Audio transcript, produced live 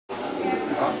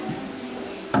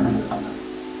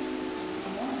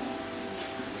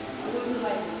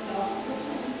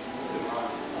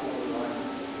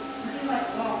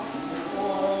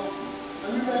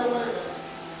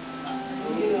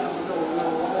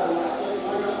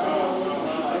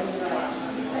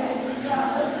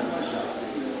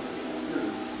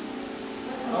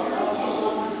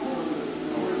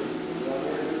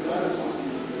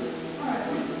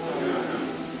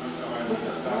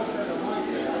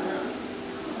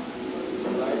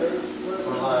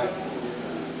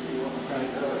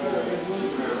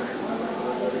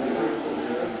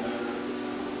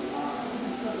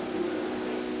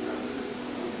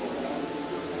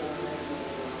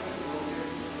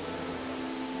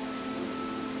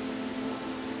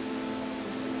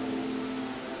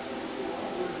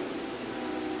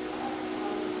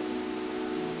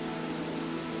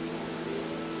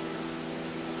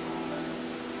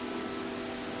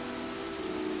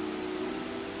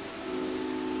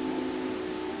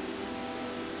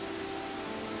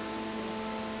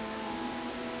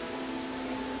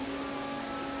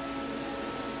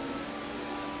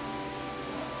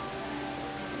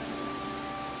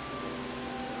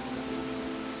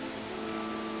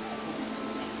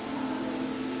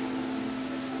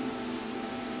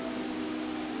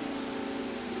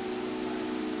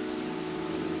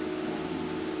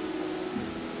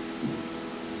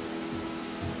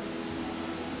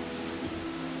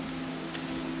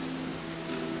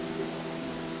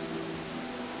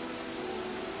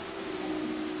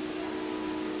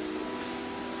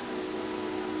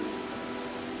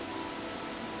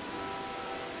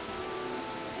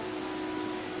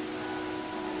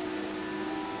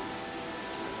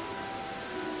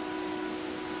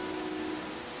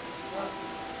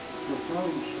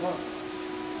close. Look.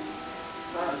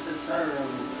 Oh, it's just there in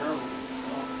the trouble.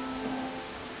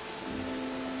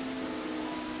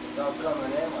 It's all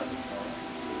coming in like it's going.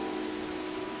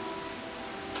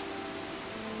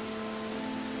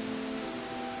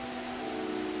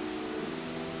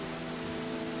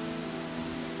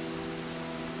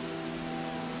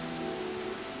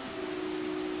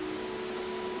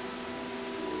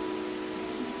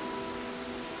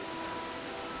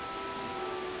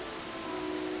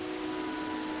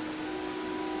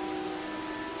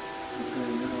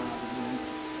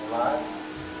 Alive?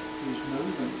 He's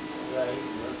moving. Yeah,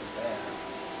 he's moving fast.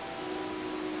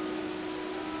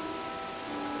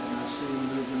 And I see him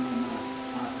moving on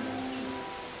my iPad.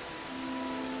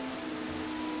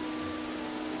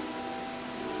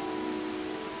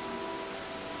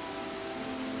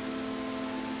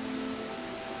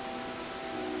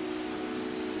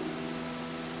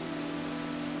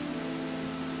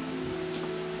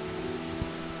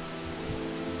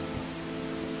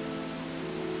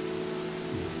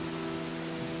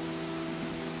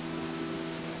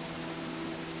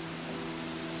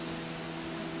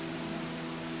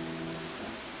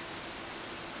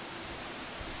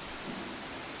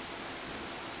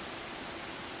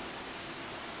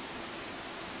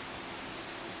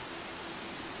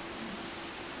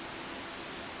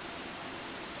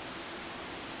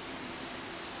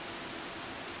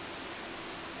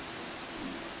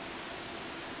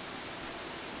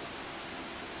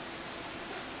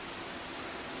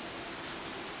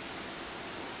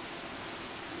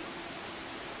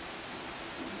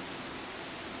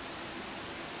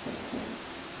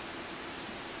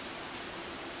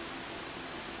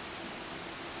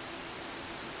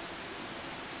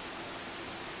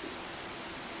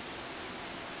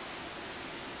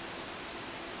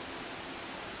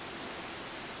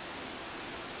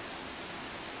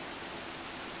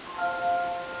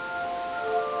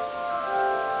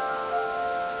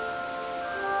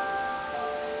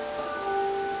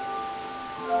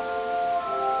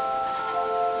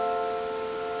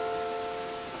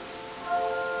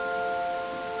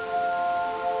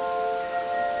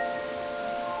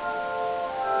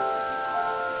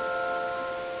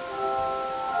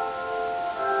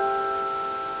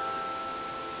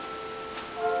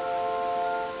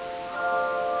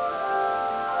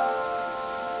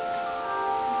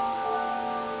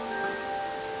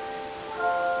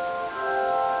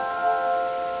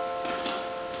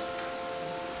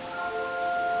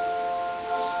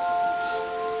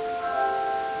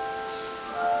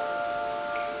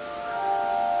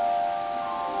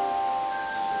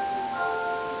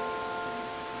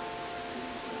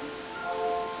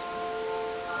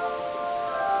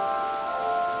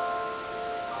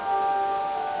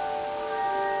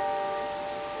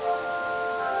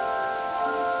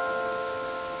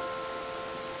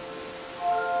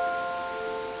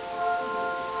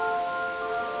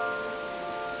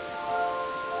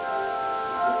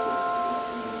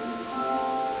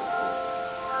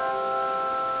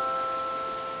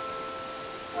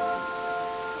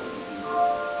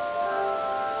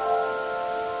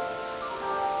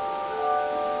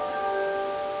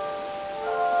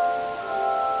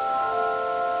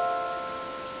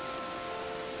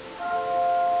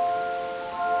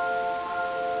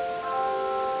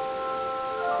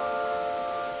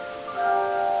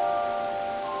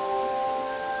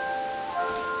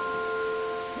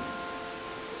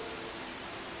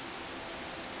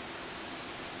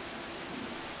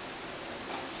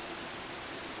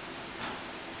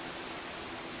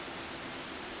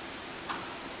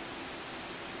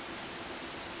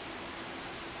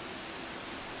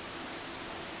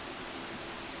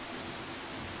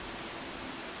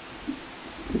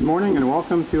 Good morning and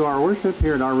welcome to our worship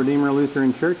here at our Redeemer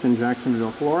Lutheran Church in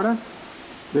Jacksonville, Florida.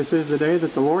 This is the day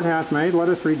that the Lord hath made. Let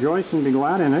us rejoice and be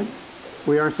glad in it.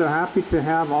 We are so happy to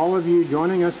have all of you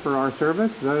joining us for our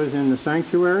service, those in the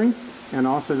sanctuary, and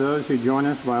also those who join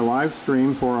us by live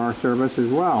stream for our service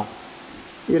as well.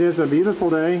 It is a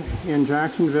beautiful day in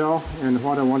Jacksonville, and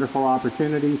what a wonderful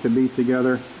opportunity to be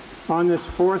together on this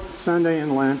fourth Sunday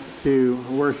in Lent to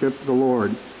worship the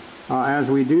Lord. As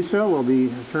we do so, we'll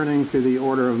be turning to the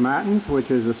Order of Matins, which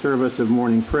is a service of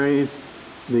morning praise,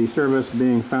 the service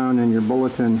being found in your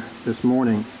bulletin this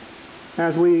morning.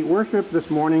 As we worship this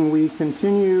morning, we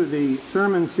continue the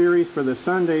sermon series for the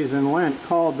Sundays in Lent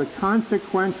called The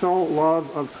Consequential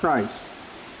Love of Christ.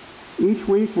 Each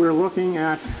week we're looking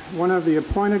at one of the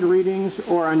appointed readings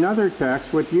or another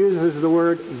text which uses the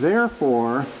word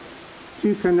therefore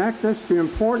to connect us to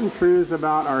important truths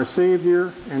about our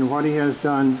Savior and what he has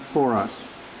done for us.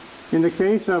 In the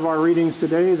case of our readings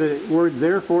today, the word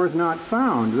therefore is not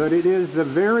found, but it is the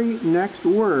very next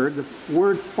word, the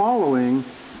word following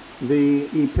the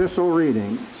epistle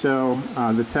reading. So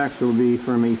the text will be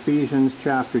from Ephesians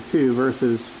chapter 2,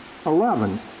 verses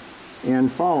 11 and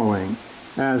following,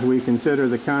 as we consider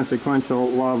the consequential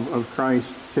love of Christ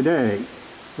today,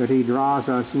 that he draws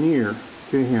us near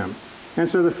to him. And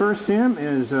so the first hymn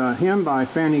is a hymn by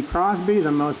Fanny Crosby,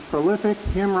 the most prolific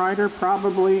hymn writer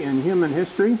probably in human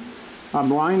history, a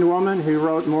blind woman who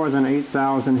wrote more than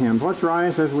 8,000 hymns. Let's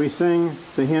rise as we sing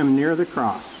the hymn Near the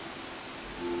Cross.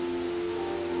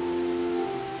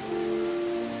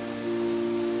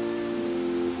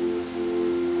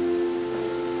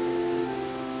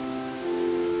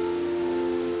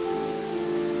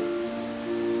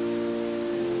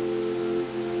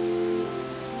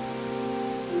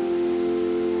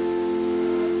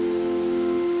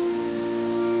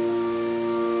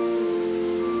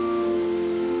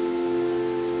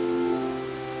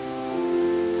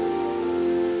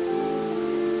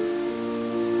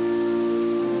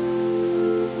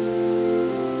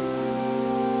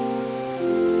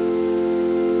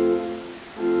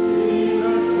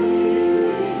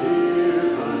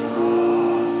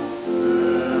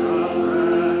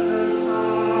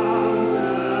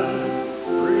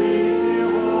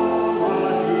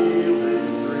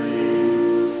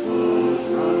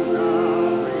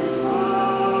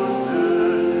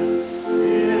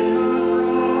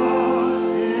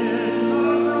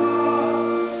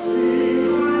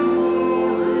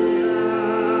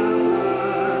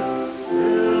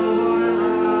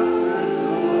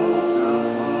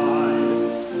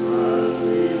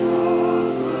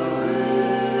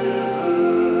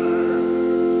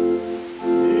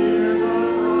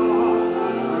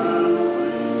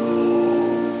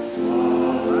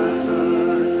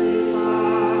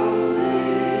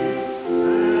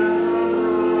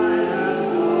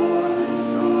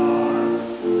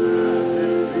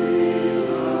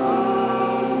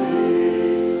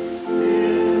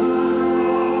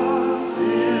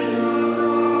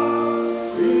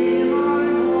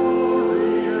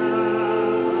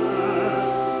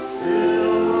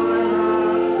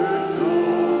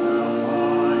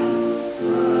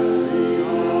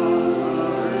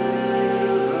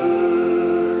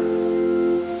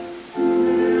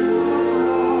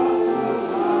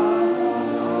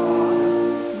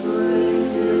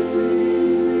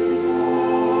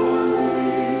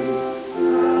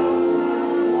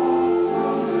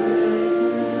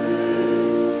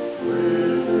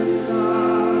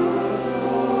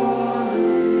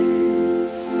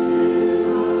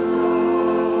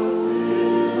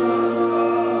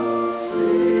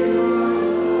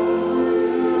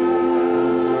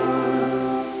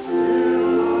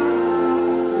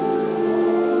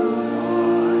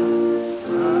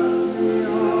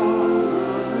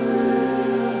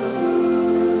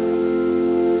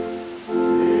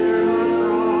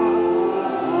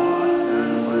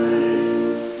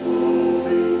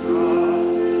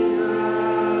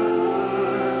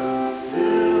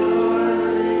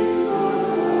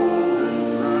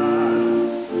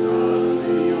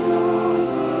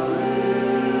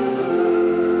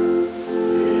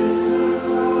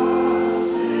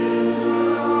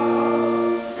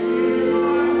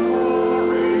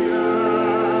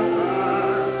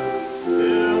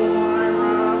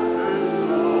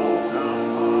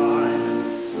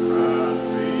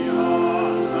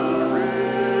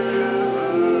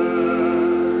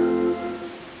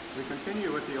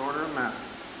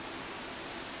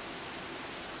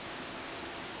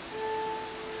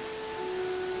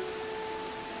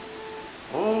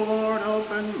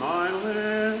 open my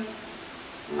lips,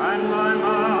 and my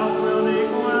mouth will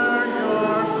declare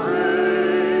your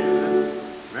praise.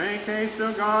 Make haste,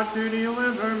 O God, to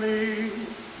deliver me.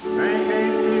 Make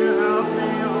haste to help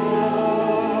me, O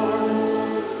Lord.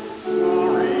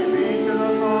 Glory be to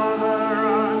the Father,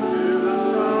 and to the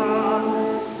Son,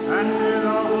 and to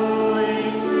the Holy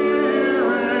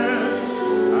Spirit,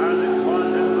 as it was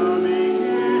in the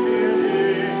beginning,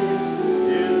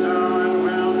 is now, and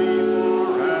will be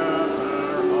forever.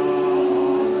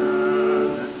 Amen.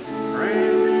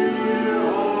 Praise to you,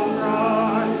 O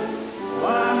Christ,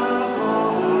 Lamb of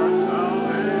our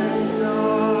salvation.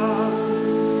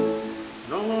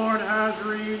 The Lord has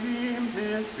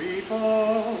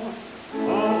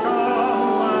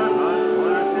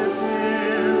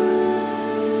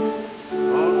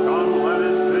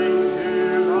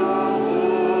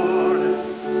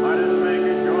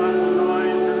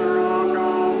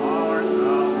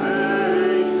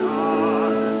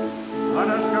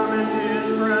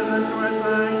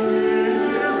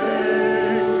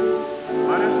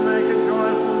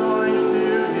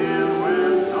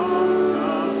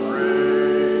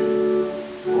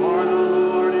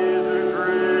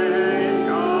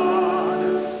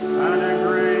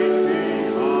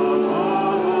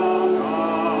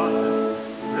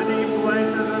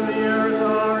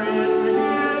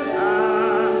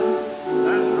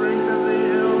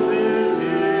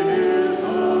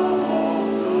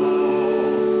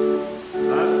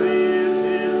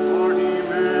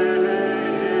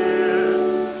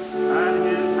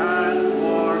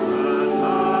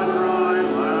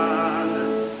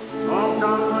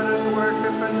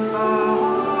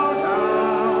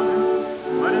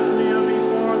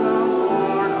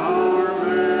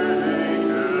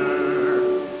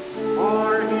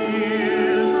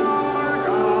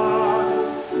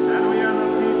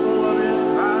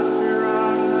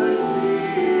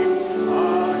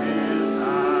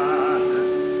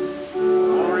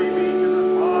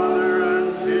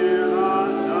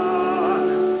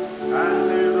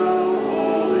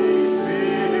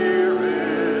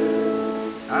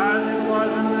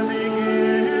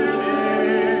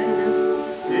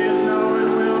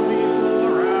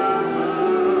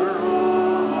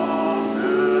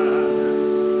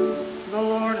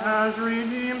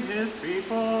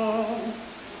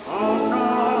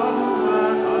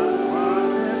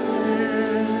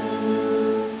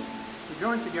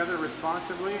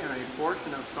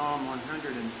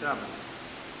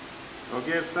Oh,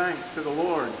 give thanks to the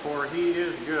Lord, for he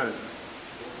is good.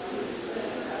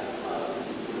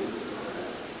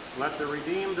 Let the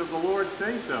redeemed of the Lord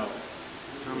say so,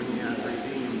 whom he has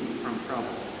redeemed from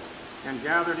trouble, and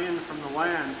gathered in from the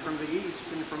lands, from the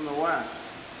east and from the west,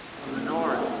 from the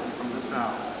north and from the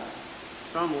south.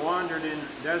 Some wandered in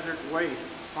desert wastes,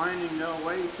 finding no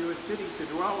way to a city to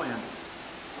dwell in.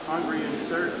 Hungry and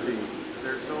thirsty,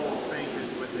 their souls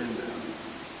fainted within them.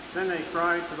 Then they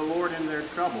cried to the Lord in their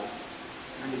trouble,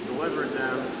 and he delivered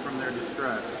them from their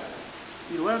distress.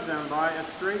 He led them by a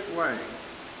straight way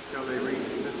till they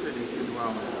reached the city to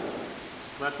dwell in.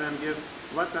 Let them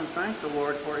thank the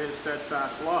Lord for his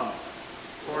steadfast love,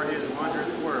 for his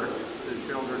wondrous works to the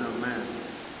children of men.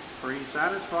 For he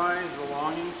satisfies the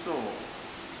longing soul,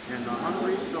 and the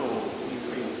hungry soul he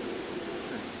feeds.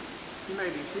 You may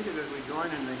be seated as we join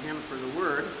in the hymn for the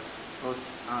word.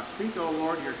 Speak, O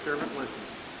Lord, your servant listens.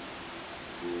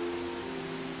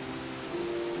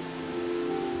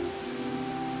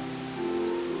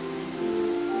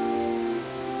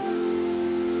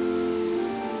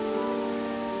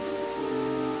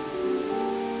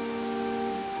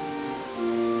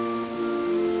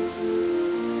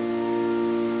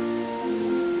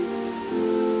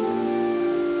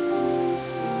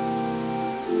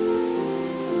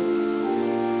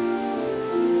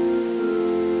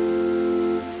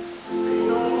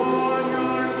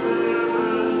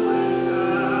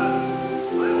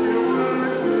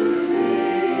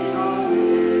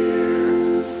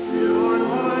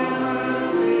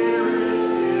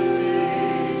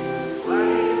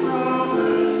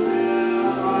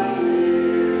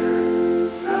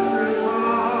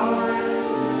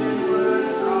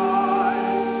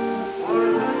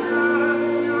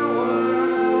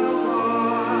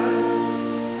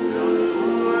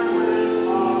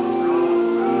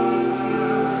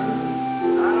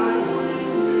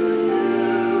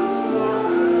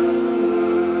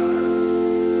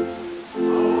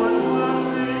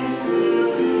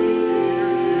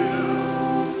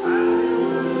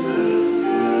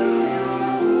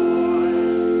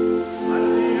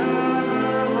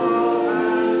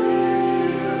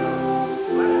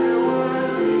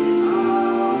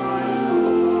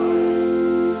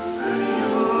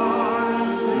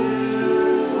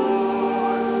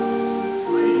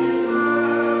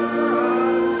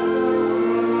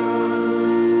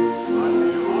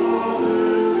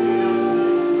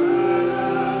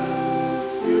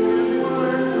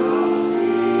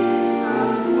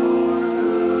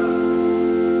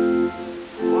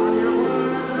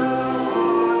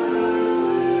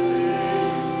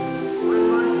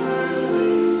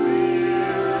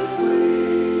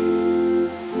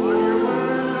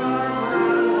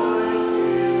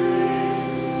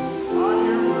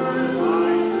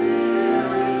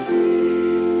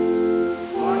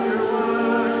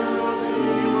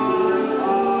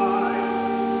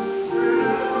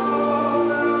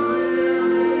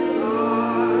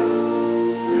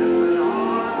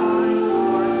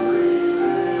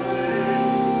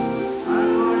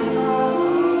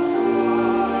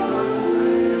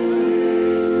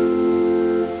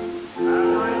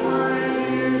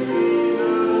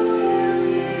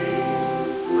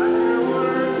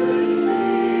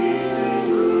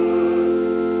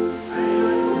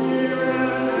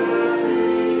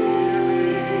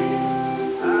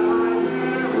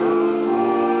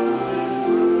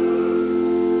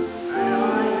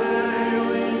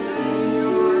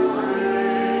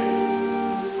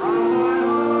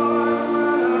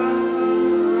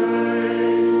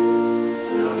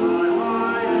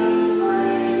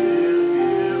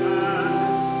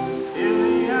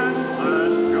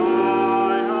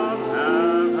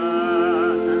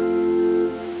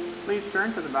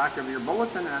 Back of your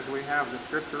bulletin as we have the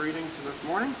scripture readings this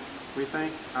morning. We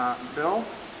thank Bill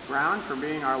Brown for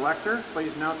being our lector.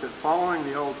 Please note that following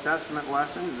the Old Testament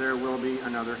lessons, there will be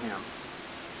another hymn.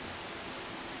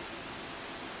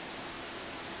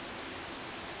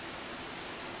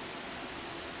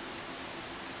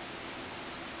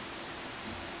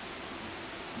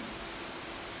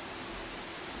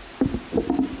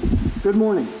 Good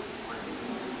morning.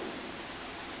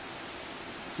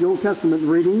 The Old Testament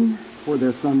reading for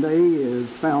this Sunday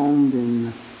is found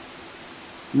in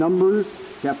Numbers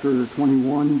chapter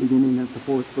 21, beginning at the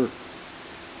 4th verse.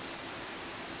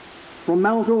 From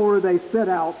Mount Or they set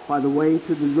out by the way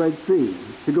to the Red Sea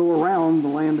to go around the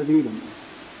land of Edom.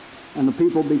 And the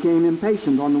people became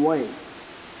impatient on the way.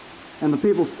 And the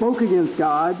people spoke against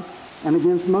God and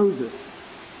against Moses.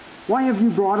 Why have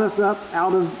you brought us up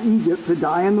out of Egypt to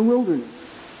die in the wilderness?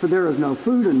 For there is no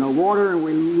food and no water, and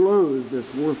we loathe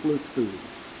this worthless food.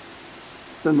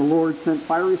 Then the Lord sent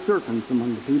fiery serpents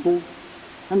among the people,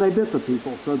 And they bit the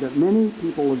people, so that many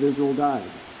people of Israel died.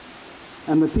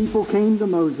 And the people came to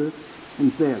Moses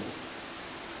and said,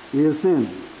 "We have sinned,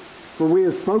 for we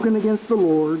have spoken against the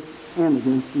Lord and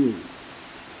against you.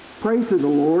 Pray to the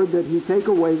Lord that he take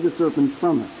away the serpents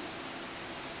from us."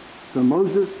 So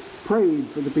Moses prayed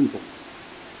for the people.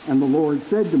 And the Lord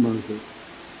said to Moses,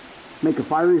 "Make a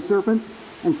fiery serpent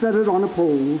and set it on a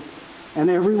pole, and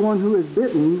everyone who is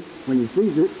bitten, when he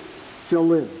sees it, shall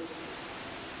live."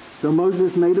 So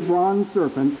Moses made a bronze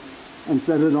serpent and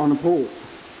set it on a pole.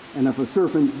 And if a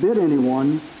serpent bit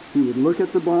anyone, he would look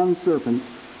at the bronze serpent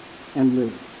and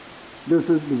live. This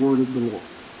is the word of the Lord.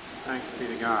 Thanks be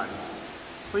to God.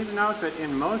 Please note that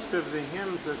in most of the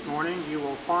hymns this morning, you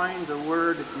will find the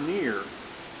word near.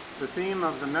 The theme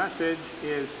of the message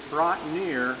is brought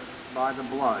near by the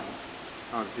blood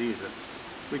of Jesus.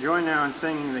 We join now in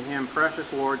singing the hymn, "Precious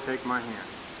Lord, Take My Hand."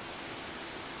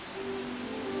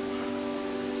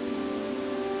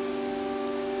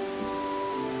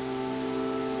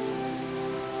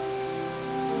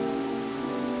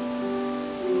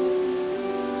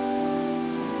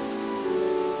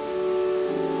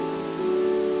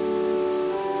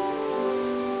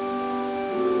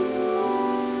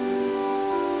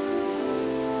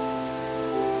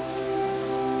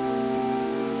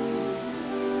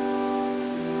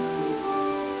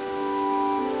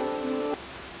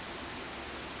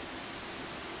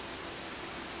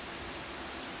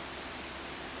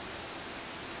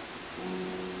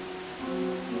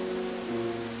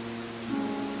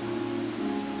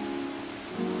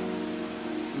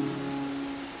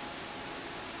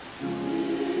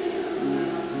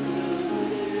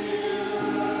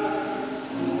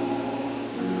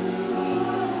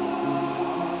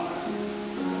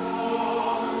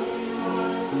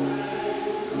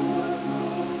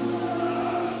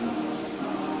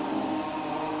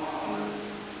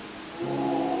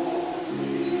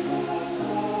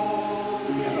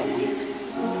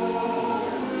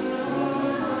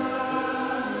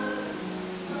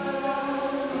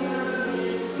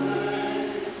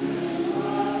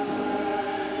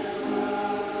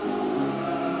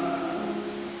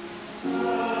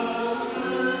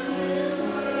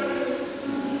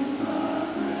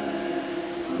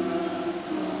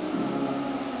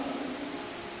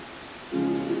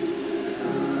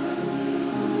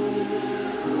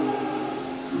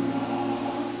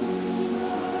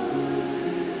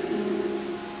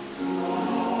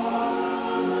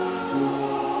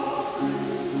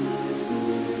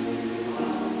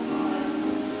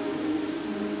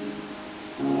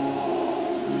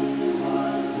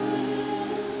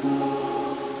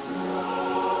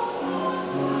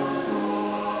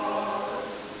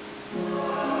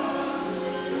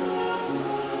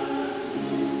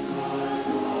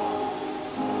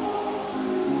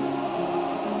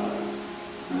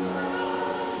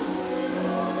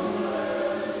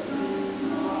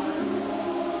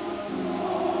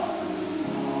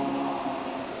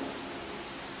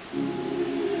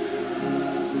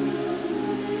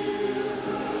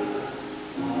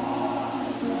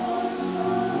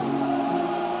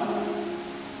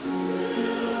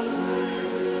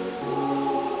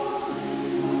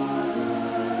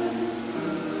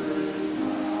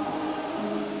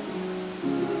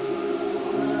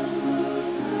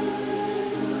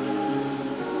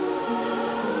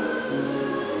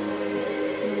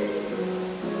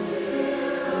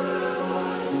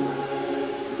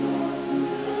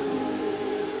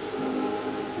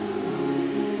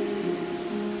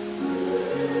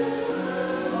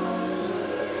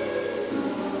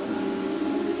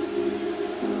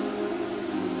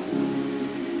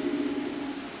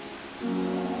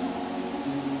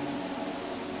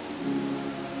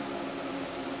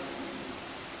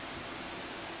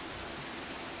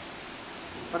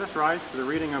 Let us rise for the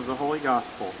reading of the Holy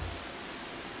Gospel.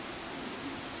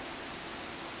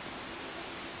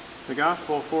 The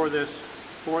Gospel for this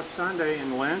fourth Sunday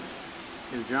in Lent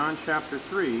is John chapter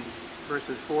 3,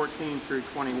 verses 14 through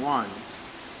 21.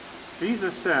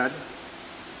 Jesus said,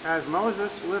 "As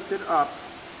Moses lifted up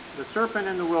the serpent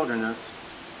in the wilderness,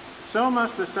 so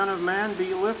must the Son of Man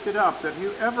be lifted up, that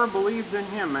whoever believes in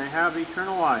him may have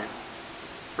eternal life.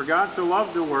 For God so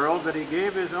loved the world that he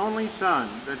gave his only Son,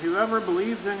 that whoever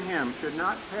believes in him should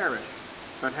not perish,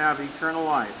 but have eternal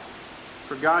life.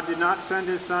 For God did not send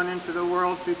his Son into the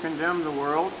world to condemn the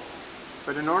world,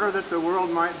 but in order that the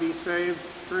world might be saved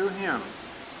through him.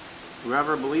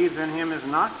 Whoever believes in him is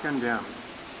not condemned,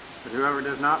 but whoever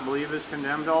does not believe is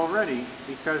condemned already,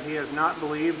 because he has not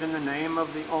believed in the name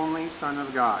of the only Son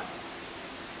of God.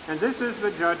 And this is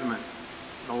the judgment.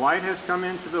 The light has come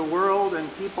into the world,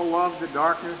 and people love the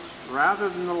darkness rather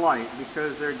than the light,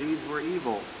 because their deeds were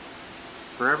evil.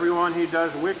 For everyone who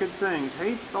does wicked things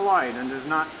hates the light and does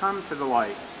not come to the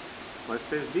light, lest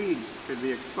his deeds should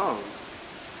be exposed.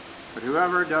 But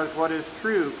whoever does what is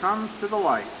true comes to the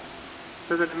light,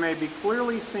 so that it may be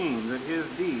clearly seen that his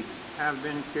deeds have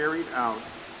been carried out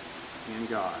in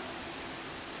God.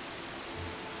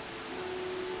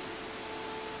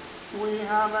 We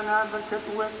have an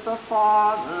advocate with the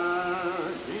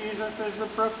Father. Jesus is the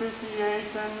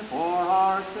propitiation for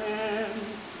our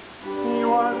sins. He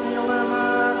was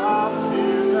delivered up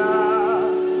to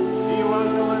death. He was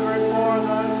delivered for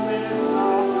the sins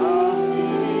of the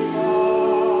people.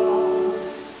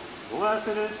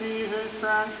 Blessed is he whose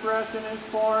transgression is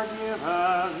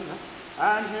forgiven,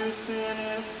 and whose sin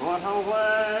is put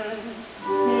away.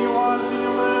 He was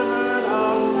delivered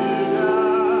up to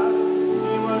death.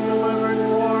 He was delivered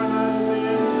for the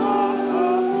sins of the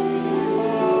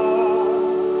people.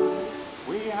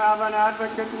 We have an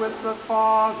advocate with the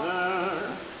Father.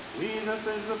 Jesus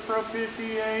is the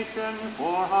propitiation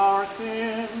for our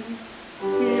sins.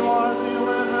 He was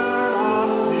delivered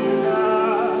up to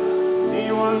death.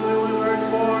 He was delivered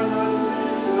for the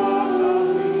sins of the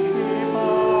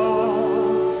people.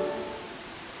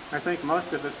 I think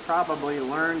most of us probably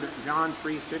learned John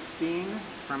 3:16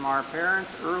 from our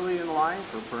parents early in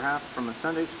life, or perhaps from a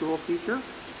Sunday school teacher.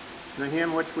 The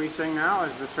hymn which we sing now,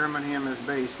 as the sermon hymn, is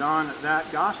based on that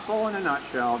gospel in a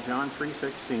nutshell, John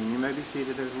 3:16. You may be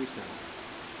seated as we sing.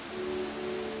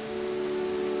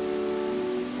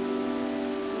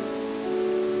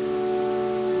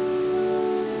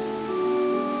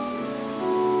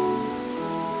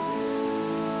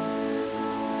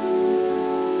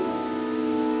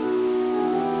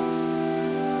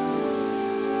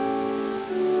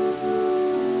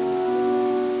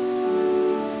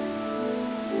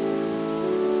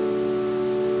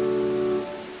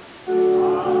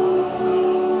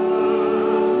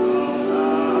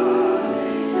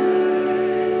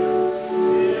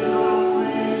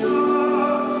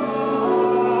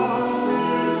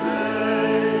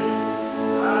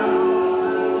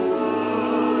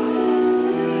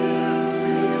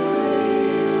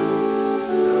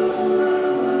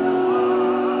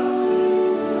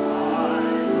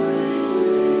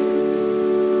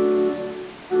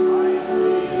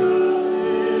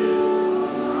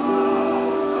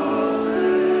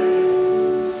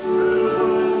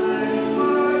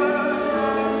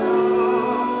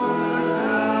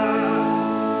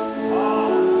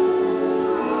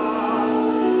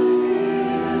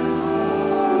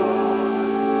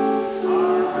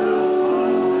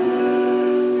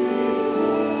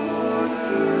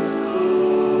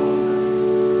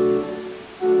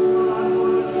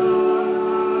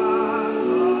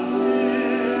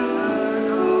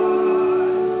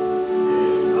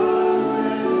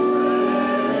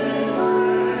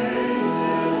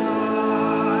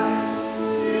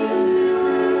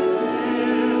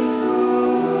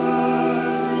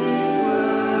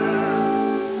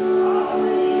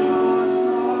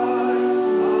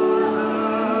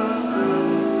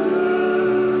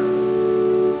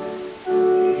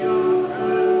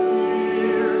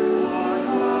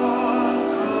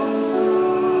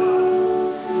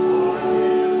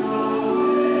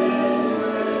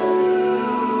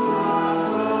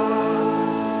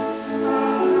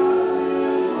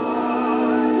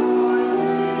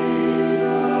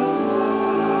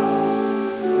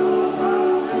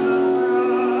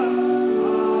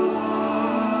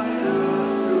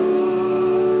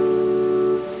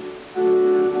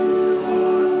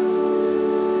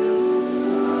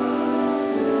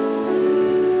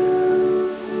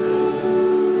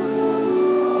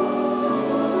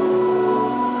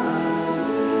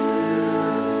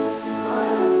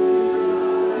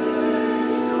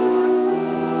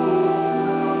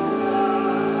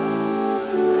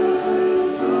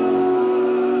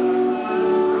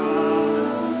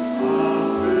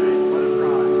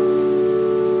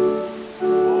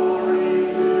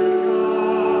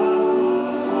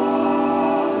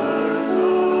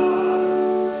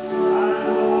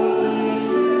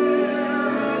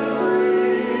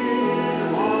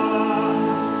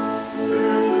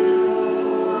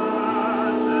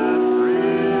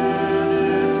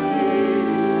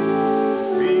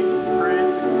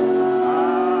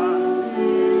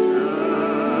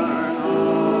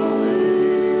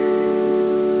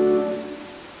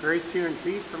 Grace to you and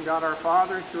peace from God our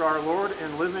Father through our Lord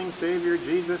and living Savior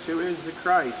Jesus, who is the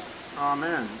Christ.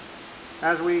 Amen.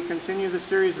 As we continue the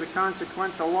series, The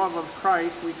Consequential Love of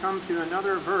Christ, we come to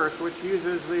another verse which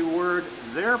uses the word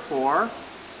therefore.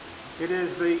 It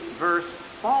is the verse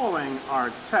following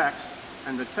our text,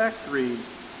 and the text reads,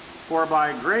 For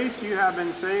by grace you have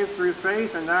been saved through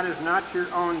faith, and that is not your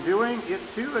own doing. It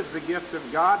too is the gift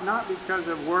of God, not because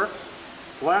of works,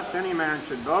 lest any man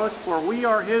should boast. For we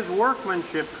are his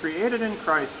workmanship, created in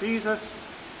Christ Jesus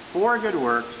for good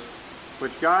works,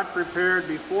 which God prepared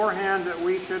beforehand that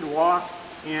we should walk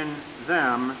in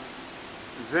them.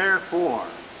 Therefore,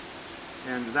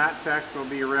 and that text will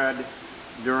be read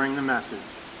during the message.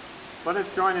 Let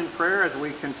us join in prayer as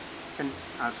we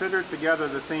consider together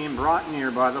the theme, Brought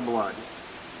Near by the Blood.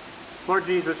 Lord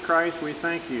Jesus Christ, we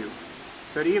thank you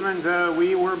that even though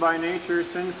we were by nature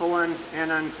sinful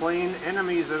and unclean,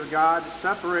 enemies of God,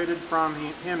 separated from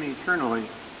him eternally,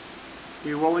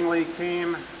 you willingly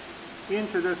came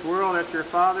into this world at your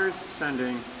Father's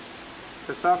sending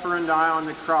to suffer and die on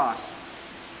the cross,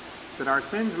 that our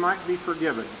sins might be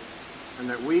forgiven and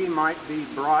that we might be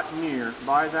brought near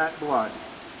by that blood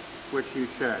which you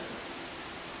shed.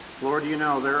 Lord, you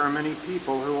know there are many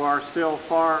people who are still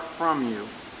far from you.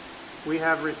 We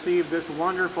have received this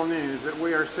wonderful news that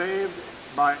we are saved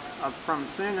from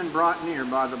sin and brought near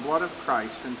by the blood of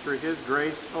Christ and through his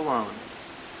grace alone.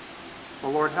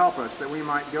 O Lord, help us that we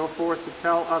might go forth to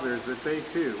tell others that they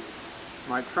too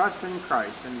might trust in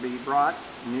Christ and be brought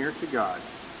near to God.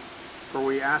 For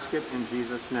we ask it in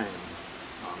Jesus' name.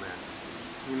 Amen.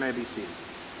 You may be seated.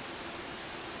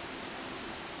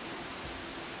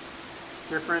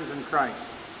 Dear friends in Christ,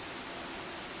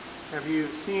 have you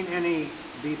seen any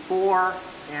before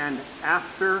and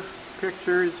after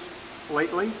pictures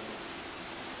lately?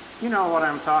 You know what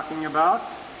I'm talking about.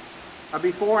 A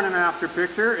before and an after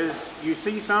picture is you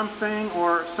see something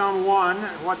or someone,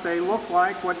 what they look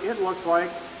like, what it looks like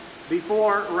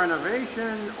before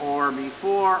renovation or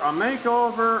before a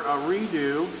makeover, a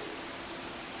redo,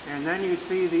 and then you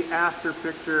see the after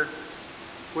picture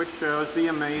which shows the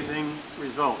amazing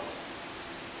results.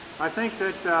 I think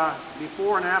that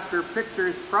before and after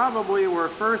pictures probably were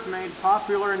first made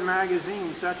popular in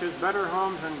magazines such as Better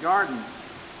Homes and Gardens,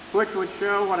 which would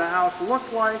show what a house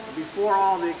looked like before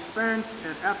all the expense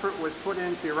and effort was put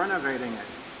into renovating it,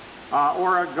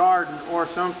 or a garden or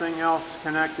something else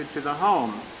connected to the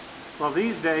home. Well,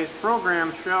 these days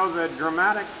programs show the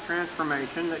dramatic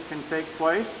transformation that can take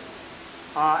place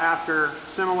after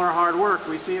similar hard work.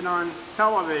 We see it on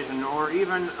television or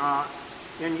even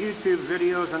in YouTube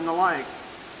videos and the like,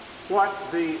 what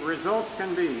the results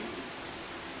can be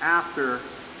after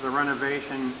the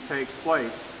renovation takes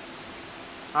place.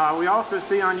 We also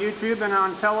see on YouTube and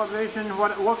on television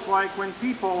what it looks like when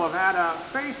people have had a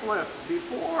facelift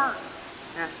before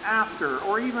and after,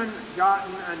 or even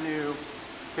gotten a new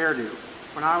hairdo.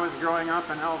 When I was growing up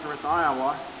in Ellsworth,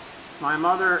 Iowa, my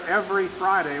mother every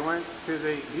Friday went to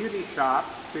the beauty shop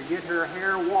to get her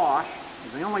hair washed. It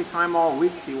was the only time all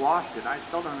week she washed it. I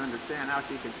still don't understand how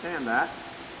she could stand that.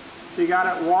 She got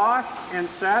it washed and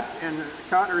set and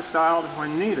cut or styled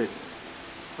when needed.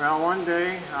 Well, one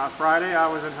day, Friday, I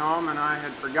was at home and I had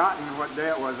forgotten what day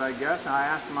it was, I guess. I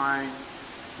asked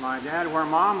my dad where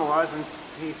Mom was, and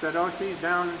he said, oh, she's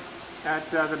down at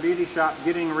the beauty shop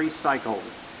getting recycled.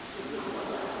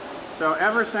 So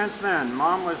ever since then,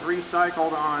 Mom was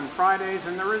recycled on Fridays,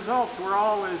 and the results were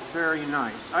always very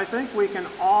nice. I think we can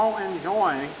all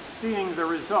enjoy seeing the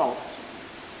results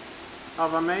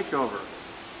of a makeover,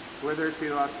 whether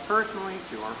to us personally,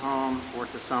 to our home, or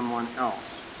to someone else.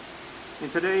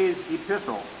 In today's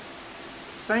epistle,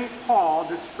 St. Paul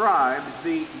describes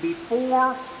the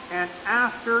before and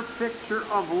after picture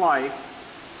of life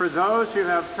for those who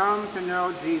have come to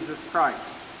know Jesus Christ.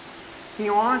 He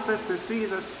wants us to see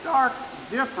the stark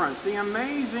difference, the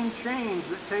amazing change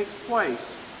that takes place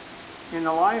in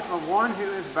the life of one who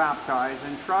is baptized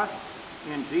and trusts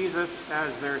in Jesus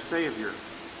as their Savior.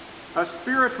 A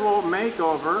spiritual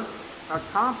makeover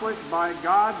accomplished by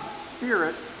God's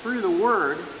Spirit through the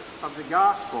Word of the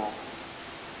Gospel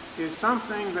is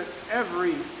something that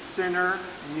every sinner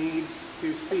needs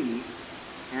to see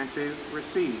and to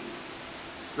receive.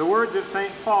 The words of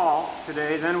St. Paul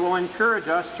today then will encourage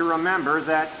us to remember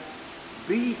that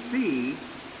BC,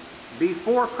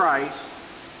 before Christ,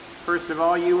 first of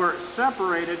all, you were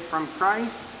separated from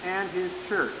Christ and his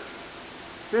church.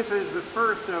 This is the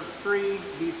first of three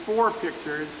before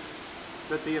pictures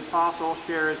that the apostle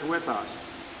shares with us.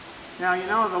 Now, you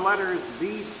know the letters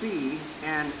BC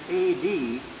and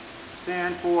AD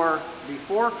stand for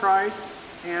before Christ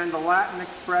and the Latin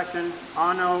expression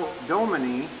Anno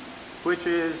Domini, which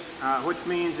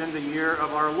means in the year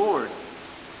of our Lord.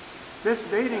 This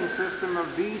dating system of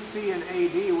BC and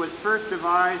AD was first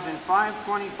devised in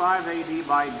 525 AD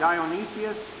by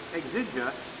Dionysius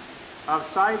Exiguus of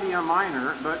Scythia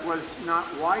Minor, but was not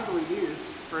widely used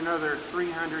for another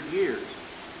 300 years.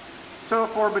 So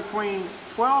for between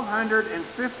 1,200 and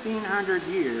 1,500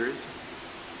 years,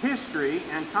 history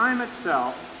and time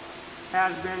itself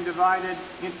has been divided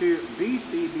into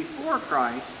BC, before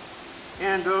Christ,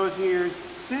 and those years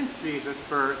since Jesus'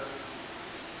 birth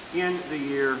in the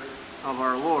year of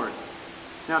our Lord.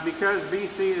 Now, because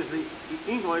BC is the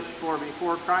English for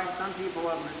before Christ, some people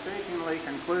have mistakenly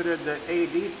concluded that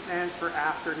AD stands for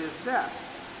after his death.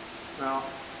 Well,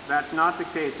 that's not the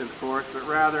case, of course, but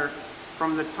rather,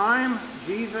 from the time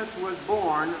Jesus was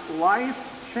born,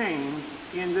 life changed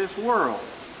in this world.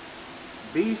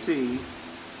 BC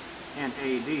and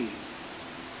AD.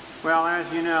 Well,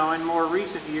 as you know, in more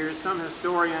recent years, some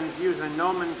historians use a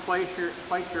nomenclature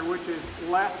which is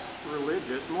less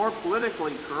religious, more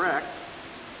politically correct.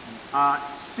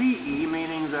 CE,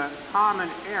 meaning the Common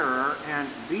Era, and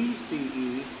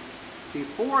BCE,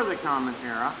 before the Common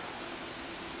Era.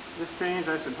 This change,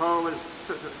 I suppose,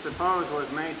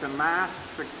 was made to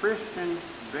mask the Christian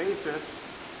basis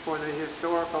for the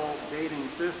historical dating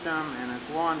system, and it's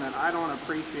one that I don't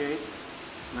appreciate,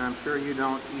 and I'm sure you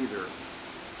don't either.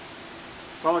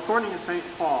 Well, according to St.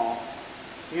 Paul,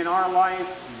 in our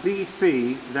life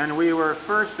BC, then we were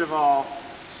first of all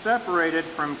separated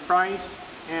from Christ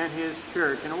and his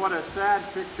church. And what a sad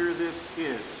picture this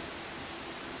is.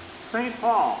 St.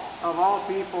 Paul, of all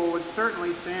people, would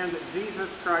certainly stand that Jesus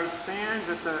Christ stands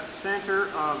at the center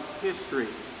of history.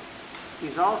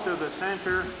 He's also the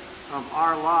center of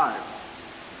our lives.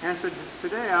 And so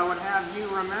today I would have you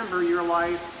remember your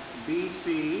life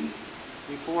BC,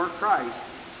 before Christ,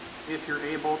 if you're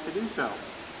able to do so.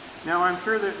 Now, I'm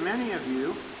sure that many of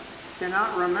you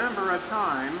cannot remember a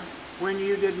time when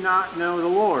you did not know the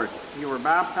Lord. You were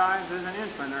baptized as an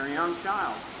infant or a young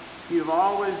child. You've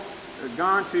always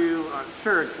gone to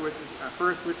church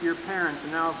first with your parents,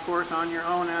 and now, of course, on your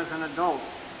own as an adult.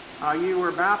 You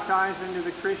were baptized into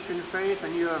the Christian faith,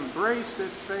 and you embraced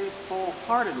this faith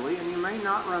wholeheartedly, and you may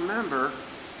not remember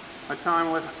a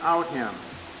time without him.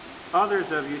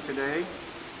 Others of you today,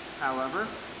 however,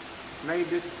 may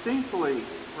distinctly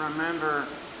remember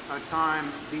a time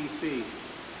BC,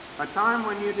 a time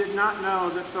when you did not know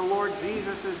that the Lord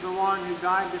Jesus is the one who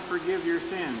died to forgive your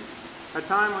sins, a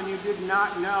time when you did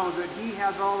not know that he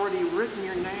has already written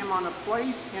your name on a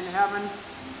place in heaven,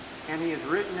 and he has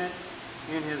written it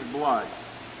in his blood.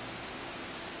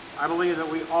 I believe that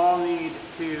we all need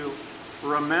to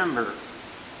remember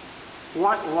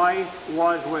what life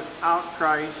was without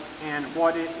Christ and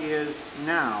what it is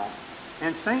now.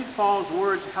 And St. Paul's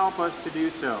words help us to do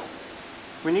so.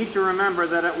 We need to remember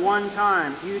that at one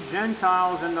time, you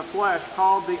Gentiles in the flesh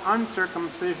called the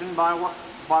uncircumcision by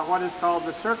what is called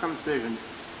the circumcision,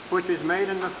 which is made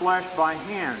in the flesh by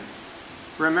hands.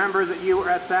 Remember that you were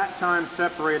at that time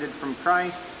separated from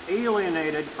Christ,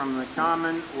 alienated from the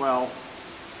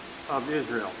commonwealth of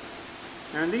Israel.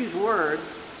 And in these words,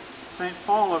 St.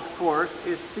 Paul, of course,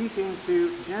 is speaking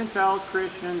to Gentile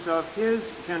Christians of his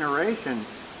generation,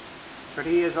 but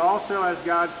he is also, as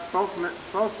God's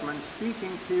spokesman,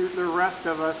 speaking to the rest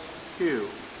of us too.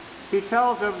 He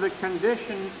tells of the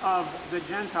condition of the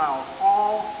Gentiles,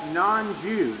 all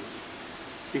non-Jews,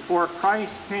 before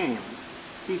Christ came.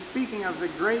 He's speaking of the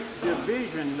great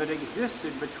division that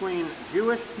existed between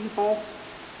Jewish people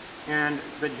and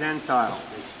the Gentiles.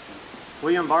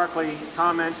 William Barclay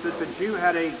comments that the Jew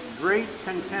had a great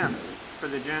contempt for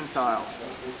the Gentiles.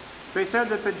 They said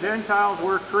that the Gentiles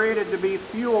were created to be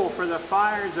fuel for the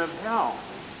fires of hell,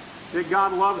 that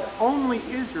God loved only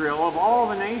Israel of all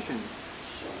the nations,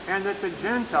 and that the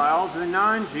Gentiles, the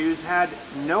non-Jews, had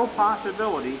no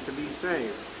possibility to be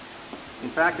saved. In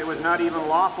fact, it was not even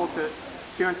lawful to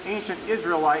an ancient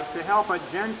Israelite to help a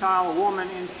Gentile woman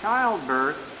in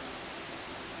childbirth,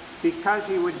 because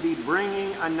he would be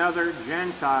bringing another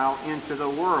Gentile into the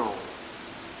world.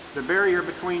 The barrier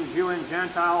between Jew and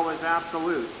Gentile was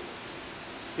absolute.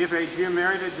 If a Jew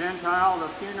married a Gentile, the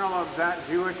funeral of that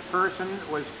Jewish person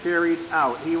was carried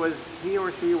out. He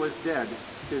or she was dead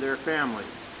to their family.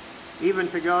 Even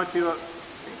to go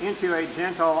into a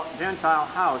Gentile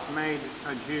house made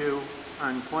a Jew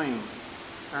unclean.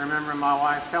 I remember my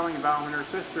wife telling about when her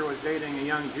sister was dating a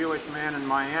young Jewish man in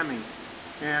Miami.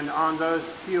 And on those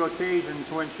few occasions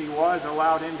when she was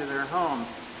allowed into their home,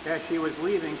 as she was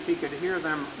leaving, she could hear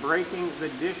them breaking the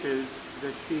dishes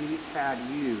that she had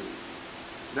used.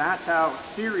 That's how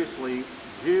seriously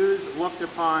Jews looked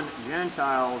upon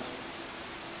Gentiles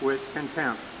with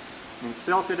contempt. And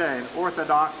still today, an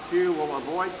Orthodox Jew will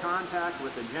avoid contact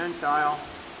with a Gentile,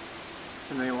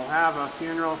 and they will have a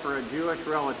funeral for a Jewish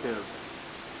relative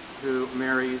who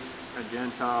marries a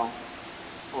Gentile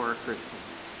or a Christian.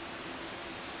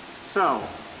 So,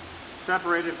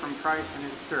 separated from Christ and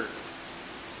his church.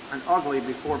 an ugly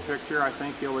before picture, I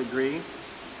think you'll agree.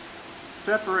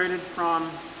 Separated from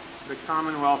the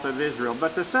Commonwealth of Israel.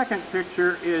 But the second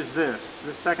picture is this.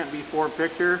 The second before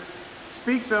picture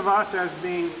speaks of us as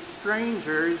being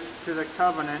strangers to the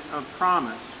covenant of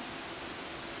promise.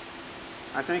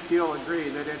 I think you'll agree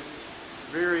that it's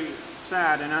very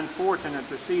sad and unfortunate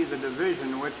to see the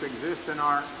division which exists in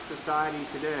our society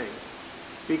today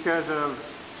because of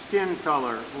skin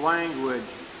color, language,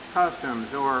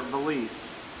 customs, or beliefs.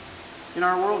 In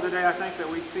our world today, I think that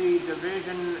we see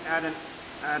division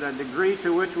at a degree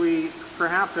to which we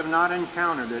perhaps have not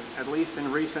encountered it, at least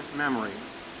in recent memory.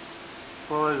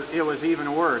 Well, it was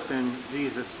even worse in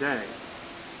Jesus' day.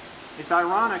 It's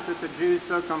ironic that the Jews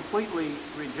so completely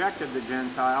rejected the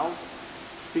Gentiles,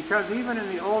 because even in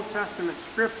the Old Testament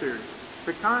scriptures,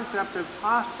 the concept of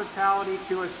hospitality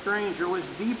to a stranger was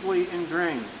deeply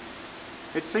ingrained.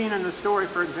 It's seen in the story,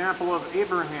 for example, of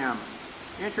Abraham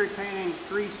entertaining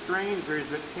 3 strangers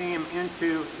that came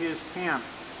into his camp,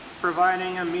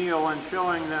 providing a meal and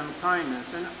showing them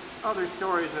kindness. And other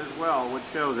stories as well would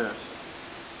show this.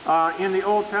 In the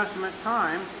Old Testament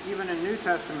times, even in New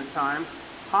Testament times,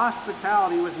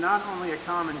 hospitality was not only a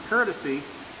common courtesy,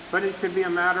 but it could be a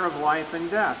matter of life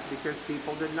and death, because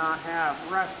people did not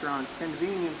have restaurants,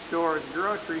 convenience stores,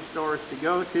 grocery stores to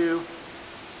go to.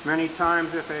 Many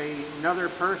times if another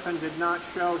person did not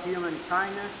show human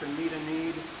kindness and meet a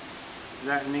need,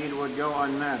 that need would go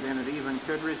unmet, and it even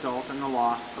could result in the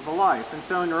loss of a life. And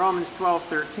so in Romans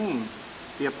 12:13,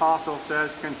 the apostle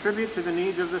says, contribute to the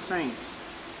needs of the saints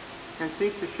and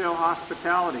seek to show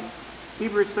hospitality.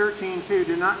 Hebrews 13:2,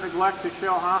 do not neglect to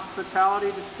show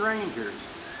hospitality to strangers,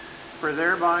 for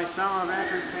thereby some have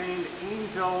entertained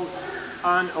angels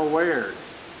unawares.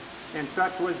 And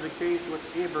such was the case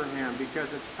with Abraham,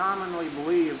 because it's commonly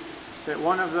believed that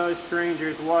one of those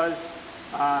strangers was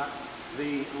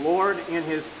the Lord in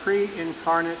his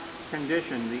pre-incarnate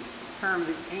condition. The term,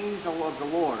 the angel of the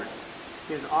Lord,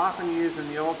 is often used in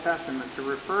the Old Testament to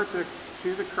refer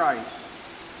to the Christ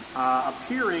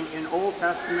appearing in Old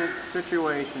Testament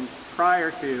situations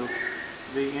prior to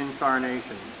the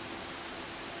incarnation.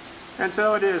 And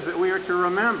so it is that we are to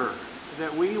remember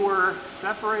that we were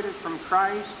separated from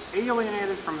Christ,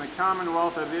 alienated from the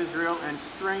Commonwealth of Israel, and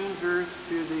strangers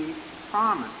to the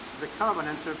promise, the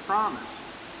covenants of promise.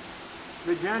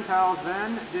 The Gentiles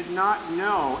then did not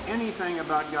know anything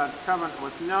about God's covenant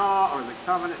with Noah or the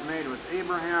covenant made with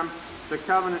Abraham, the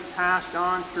covenant passed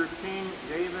on through King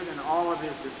David and all of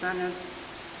his descendants,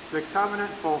 the covenant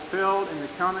fulfilled in the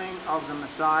coming of the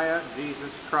Messiah,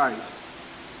 Jesus Christ.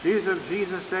 Jews of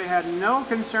Jesus' day had no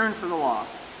concern for the law.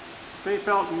 They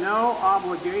felt no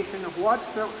obligation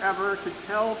whatsoever to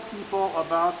tell people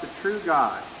about the true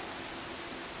God.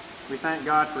 We thank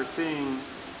God for seeing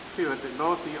to it that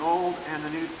both the Old and the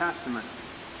New Testament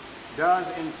does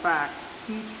in fact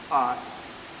teach us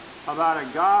about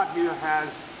a God who has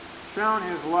shown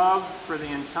his love for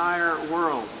the entire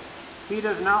world. He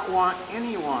does not want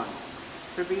anyone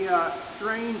to be a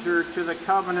stranger to the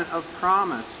covenant of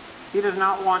promise. He does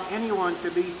not want anyone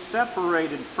to be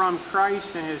separated from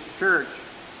Christ and his church.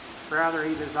 Rather,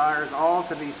 he desires all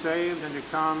to be saved and to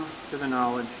come to the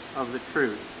knowledge of the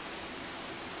truth.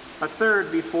 A third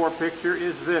before picture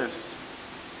is this.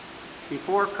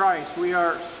 Before Christ, we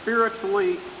are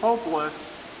spiritually hopeless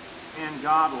and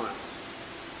godless.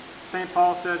 St.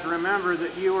 Paul says, remember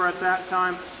that you were at that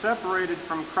time separated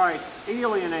from Christ,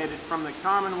 alienated from the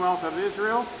commonwealth of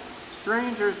Israel,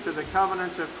 strangers to the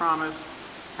covenants of promise,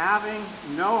 having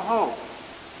no hope,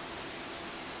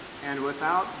 and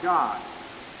without God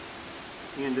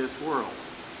in this world.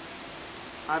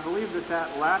 I believe that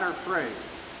that latter phrase,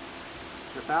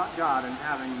 without God and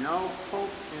having no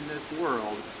hope in this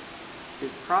world,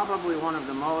 is probably one of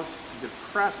the most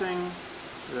depressing,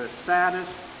 the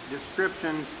saddest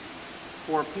descriptions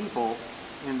for people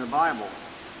in the Bible.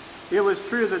 It was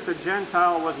true that the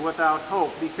Gentile was without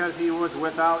hope because he was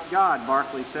without God,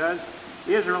 Barclay says.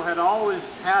 Israel had always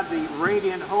had the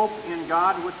radiant hope in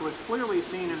God, which was clearly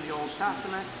seen in the Old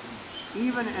Testament.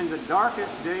 Even in the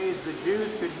darkest days, the Jews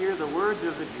could hear the words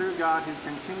of the true God who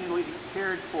continually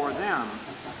cared for them.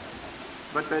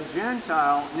 But the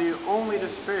Gentile knew only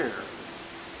despair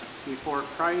before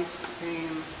Christ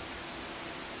came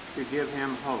to give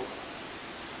him hope.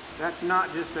 That's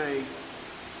not just a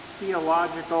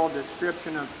theological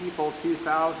description of people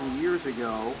 2,000 years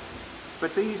ago,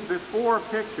 but these before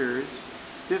pictures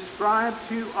describe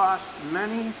to us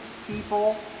many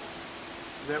people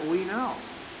that we know.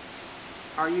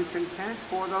 Are you content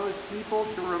for those people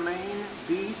to remain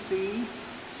BC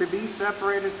to be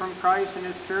separated from Christ and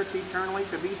his church eternally,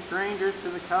 to be strangers to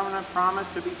the covenant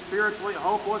promise, to be spiritually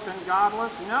hopeless and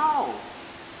godless? No!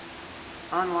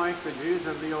 Unlike the Jews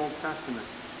of the Old Testament,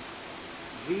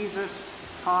 Jesus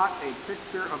taught a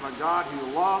picture of a God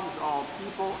who loves all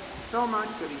people so much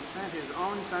that he sent his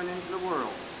own Son into the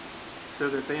world so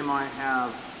that they might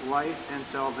have life and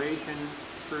salvation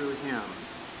through him.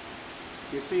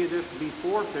 You see, this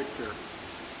before picture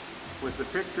was the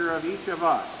picture of each of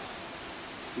us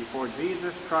before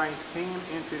Jesus Christ came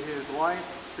into his life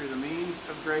through the means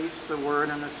of grace, the Word,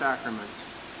 and the sacraments.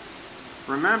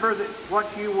 Remember that what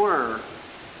you were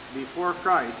before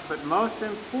Christ, but most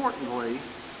importantly,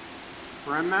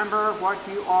 remember what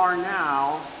you are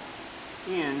now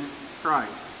in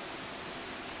Christ.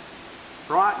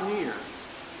 Brought near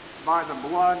by the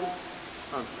blood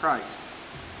of Christ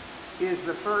is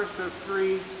the first of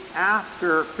three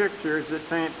after pictures that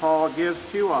St. Paul gives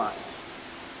to us.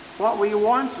 What we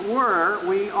once were,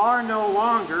 we are no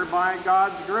longer by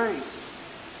God's grace.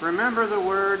 Remember the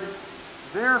word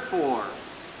therefore.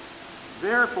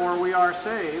 Therefore we are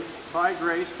saved by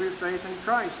grace through faith in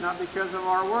Christ, not because of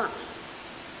our works.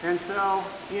 And so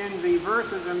in the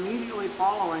verses immediately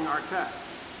following our text,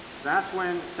 that's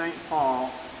when St. Paul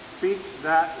speaks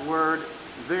that word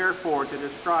therefore to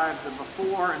describe the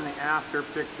before and the after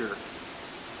picture,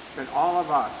 that all of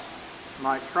us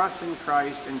might trust in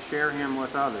Christ and share him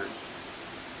with others.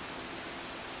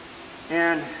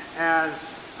 And as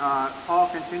Paul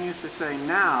continues to say,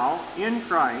 now, in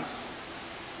Christ,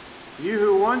 you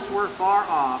who once were far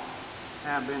off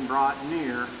have been brought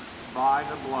near by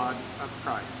the blood of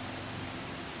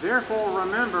Christ. Therefore,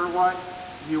 remember what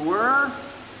you were,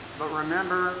 but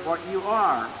remember what you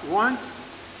are. Once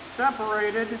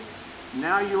separated,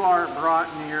 now you are brought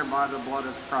near by the blood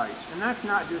of Christ. And that's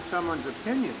not just someone's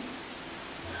opinion.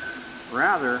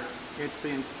 Rather, it's the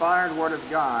inspired Word of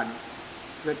God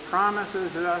that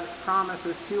promises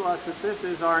to us that this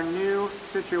is our new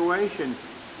situation.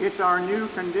 It's our new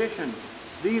condition.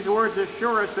 These words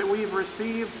assure us that we've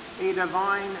received a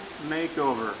divine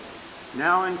makeover.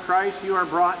 Now in Christ you are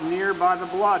brought near by the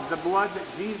blood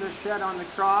that Jesus shed on the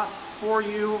cross for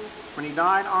you when he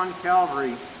died on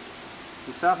Calvary.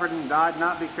 He suffered and died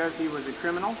not because he was a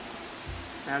criminal,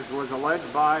 as was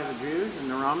alleged by the Jews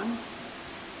and the Romans,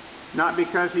 not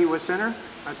because he was a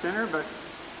sinner, but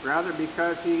rather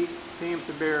because he came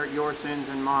to bear your sins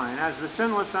and mine. As the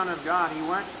sinless Son of God, he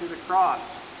went to the cross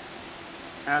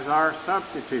as our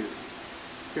substitute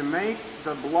to make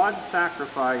the blood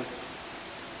sacrifice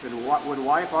that would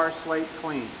wipe our slate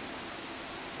clean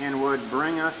and would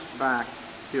bring us back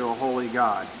to a holy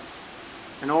God.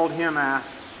 An old hymn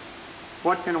asks,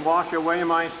 what can wash away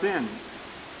my sin?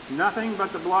 Nothing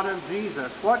but the blood of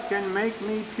Jesus. What can make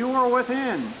me pure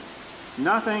within?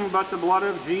 Nothing but the blood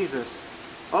of Jesus.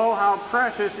 Oh, how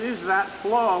precious is that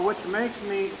flow which makes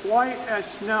me white as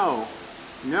snow.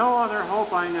 No other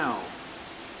hope I know.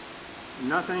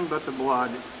 Nothing but the blood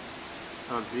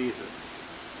of Jesus.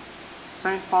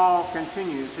 St. Paul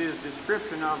continues his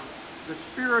description of the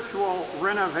spiritual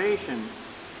renovation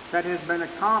that has been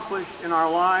accomplished in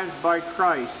our lives by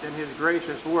Christ and his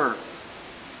gracious work.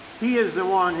 He is the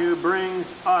one who brings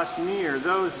us near,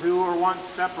 those who were once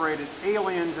separated,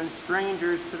 aliens and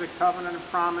strangers to the covenant of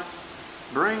promise,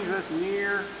 brings us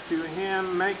near to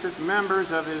him, makes us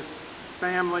members of his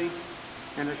family,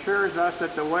 and assures us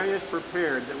that the way is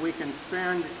prepared, that we can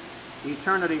spend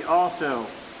eternity also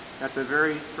at the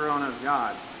very throne of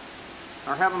God.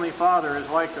 Our Heavenly Father is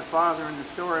like the father in the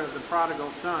story of the prodigal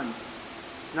son,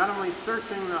 not only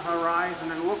searching the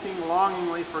horizon and looking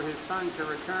longingly for his son to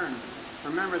return.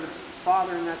 Remember the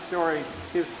father in that story,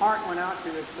 his heart went out to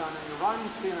his son and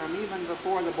runs to him even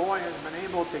before the boy has been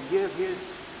able to give his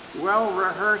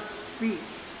well-rehearsed speech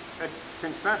at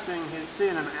confessing his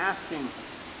sin and asking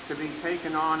to be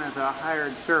taken on as a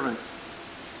hired servant.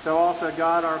 So also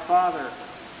God our Father,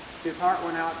 his heart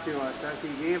went out to us as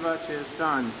he gave us his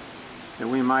Son that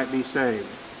we might be saved.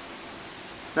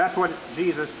 That's what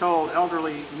Jesus told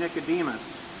elderly Nicodemus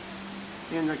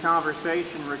in the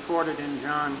conversation recorded in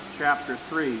John chapter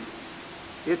 3.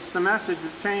 It's the message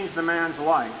that changed the man's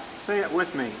life. Say it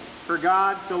with me. For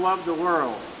God so loved the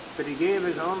world that he gave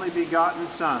his only begotten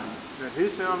Son, that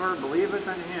whosoever believeth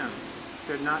in him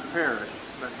should not perish,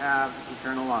 but have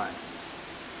eternal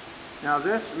life. Now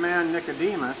this man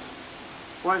Nicodemus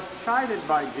was chided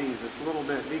by Jesus a little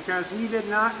bit because he did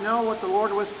not know what the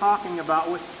Lord was talking about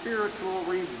with spiritual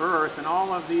rebirth and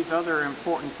all of these other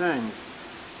important things.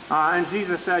 And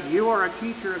Jesus said, you are a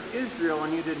teacher of Israel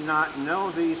and you did not know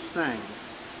these things.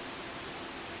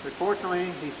 But fortunately,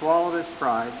 he swallowed his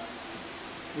pride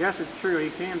Yes, it's true, he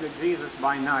came to Jesus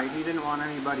by night. He didn't want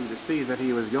anybody to see that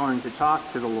he was going to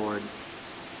talk to the Lord.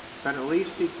 But at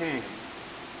least he came.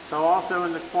 So also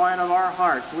in the quiet of our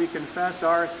hearts, we confess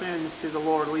our sins to the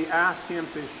Lord. We ask him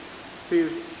to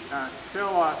show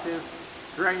us his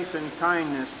grace and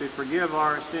kindness, to forgive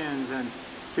our sins and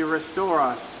to restore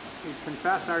us. We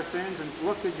confess our sins and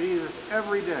look to Jesus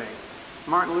every day.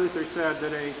 Martin Luther said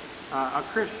that a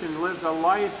Christian lives a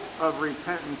life of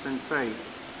repentance and faith.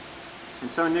 And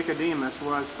so Nicodemus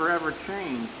was forever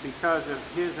changed because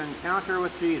of his encounter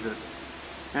with Jesus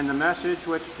and the message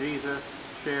which Jesus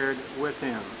shared with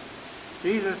him.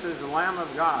 Jesus is the Lamb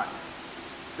of God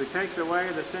who takes away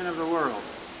the sin of the world.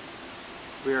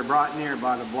 We are brought near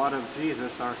by the blood of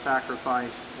Jesus, our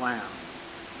sacrificed lamb.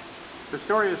 The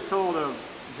story is told of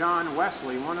John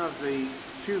Wesley, one of the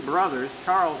two brothers,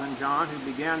 Charles and John,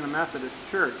 who began the Methodist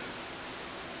Church.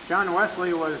 John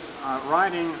Wesley was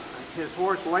riding his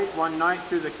horse late one night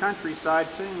through the countryside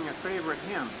singing a favorite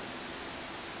hymn.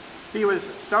 He was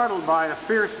startled by a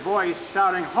fierce voice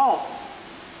shouting, "Halt!"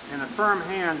 and a firm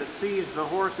hand that seized the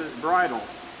horse's bridle.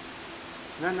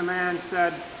 Then the man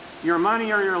said, "Your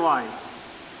money or your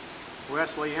life?"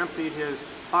 Wesley emptied his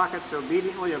pockets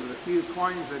obediently of the few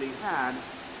coins that he had,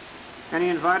 and he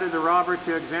invited the robber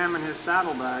to examine his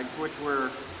saddlebags, which were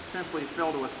simply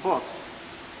filled with books.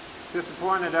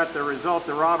 Disappointed at the result,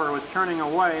 the robber was turning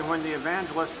away when the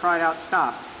evangelist cried out,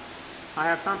 "Stop! I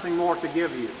have something more to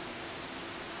give you."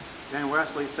 Then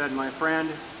Wesley said, "My friend,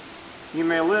 you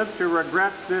may live to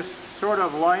regret this sort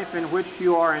of life in which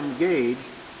you are engaged.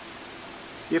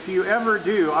 If you ever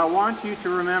do, I want you to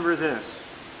remember this.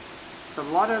 The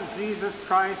blood of Jesus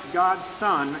Christ, God's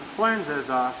Son, cleanses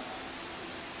us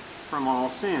from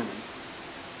all sin."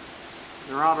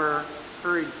 The robber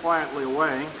hurried quietly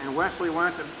away, and Wesley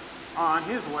went on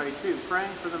his way too,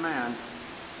 praying for the man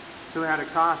who had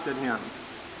accosted him.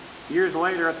 Years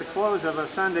later, at the close of a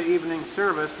Sunday evening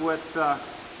service with the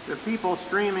people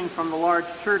streaming from the large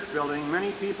church building,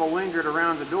 many people lingered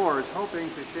around the doors hoping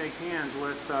to shake hands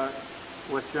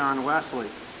with John Wesley.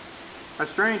 A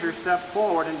stranger stepped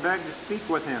forward and begged to speak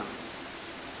with him.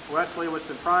 Wesley was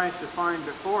surprised to find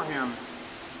before him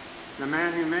the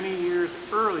man who many years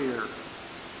earlier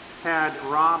had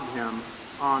robbed him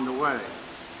on the way.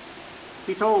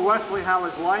 He told Wesley how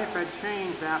his life had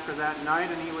changed after that night,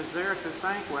 and he was there to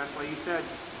thank Wesley. He said,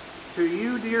 "To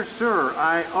you, dear sir,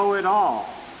 I owe it all."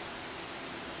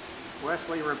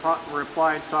 Wesley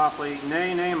replied softly,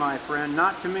 "Nay, nay, my friend,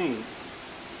 not to me,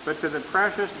 but to the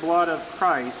precious blood of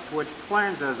Christ, which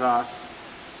cleanses us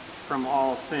from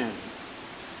all sin."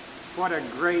 What a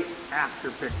great after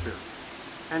picture.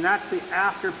 And that's the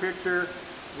after picture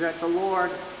that the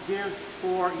Lord gives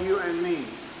for you and me.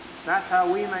 That's how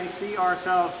we may see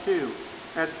ourselves too,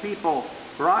 as people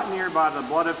brought near by the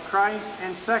blood of Christ,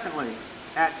 and secondly,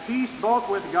 at peace both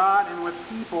with God and with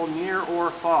people near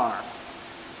or far.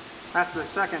 That's the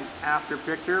second after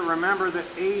picture. Remember that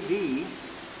AD,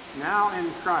 now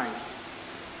in Christ,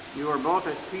 you are both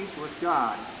at peace with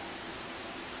God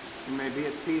and may be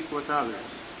at peace with others.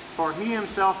 For he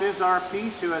himself is our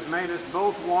peace, who has made us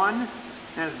both one,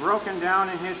 and has broken down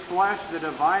in his flesh the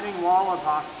dividing wall of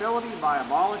hostility by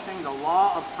abolishing the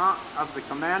law of the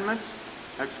commandments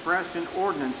expressed in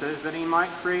ordinances, that he might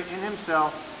create in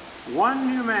himself one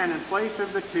new man in place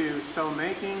of the two, so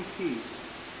making peace,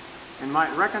 and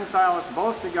might reconcile us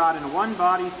both to God in one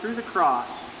body through the cross,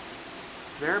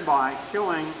 thereby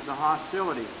killing the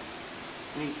hostility.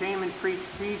 And he came and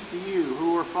preached peace to you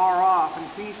who were far off,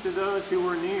 and peace to those who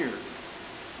were near.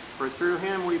 For through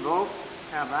him we both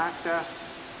have access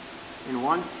in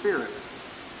one Spirit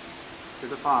to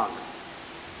the Father.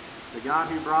 The God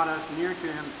who brought us near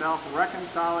to himself,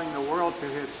 reconciling the world to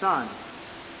his Son,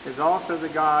 is also the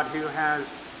God who has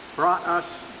brought us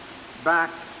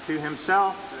back to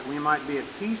himself, that we might be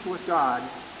at peace with God.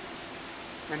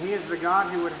 And he is the God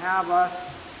who would have us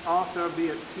also be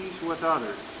at peace with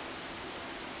others.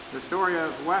 The story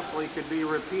of Wesley could be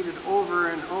repeated over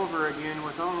and over again,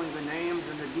 with only the names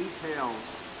and the details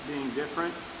being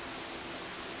different.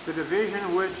 The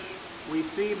division which we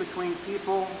see between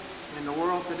people in the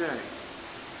world today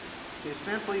is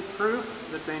simply proof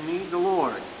that they need the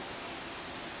Lord.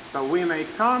 So we may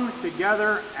come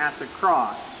together at the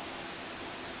cross.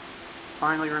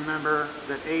 Finally, remember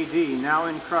that AD, now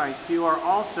in Christ, you are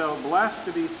also blessed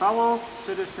to be fellow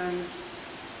citizens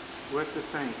with the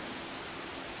saints.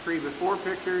 3 before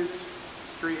pictures,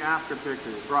 3 after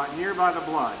pictures, brought near by the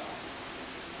blood,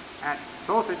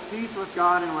 both at peace with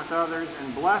God and with others,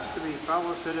 and blessed to be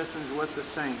fellow citizens with the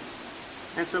saints.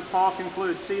 And so Paul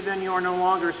concludes, "See then, you are no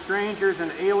longer strangers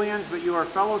and aliens, but you are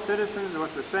fellow citizens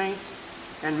with the saints,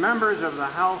 and members of the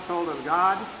household of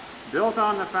God, built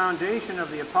on the foundation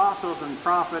of the apostles and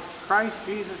prophets, Christ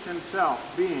Jesus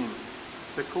himself being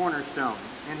the cornerstone,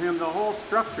 in whom the whole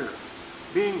structure,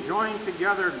 being joined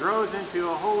together, grows into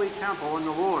a holy temple in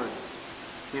the Lord.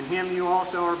 In him you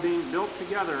also are being built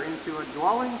together into a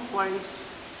dwelling place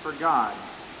for God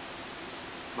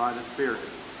by the Spirit.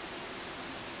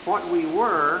 What we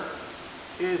were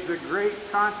is the great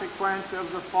consequence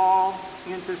of the fall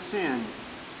into sin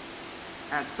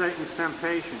at Satan's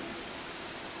temptation.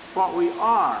 What we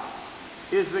are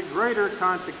is the greater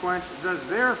consequence, the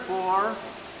therefore,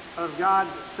 of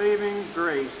God's saving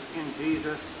grace in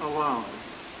Jesus alone.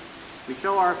 We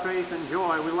show our faith and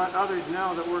joy. We let others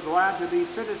know that we're glad to be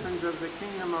citizens of the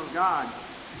kingdom of God,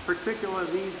 particularly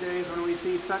these days when we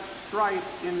see such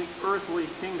strife in the earthly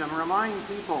kingdom. Remind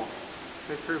people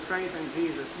that through faith in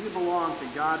Jesus, you belong to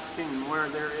God's kingdom where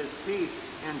there is peace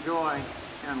and joy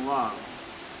and love.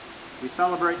 We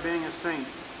celebrate being a saint,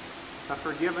 a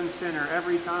forgiven sinner,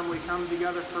 every time we come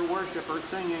together for worship or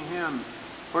sing a hymn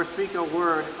or speak a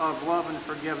word of love and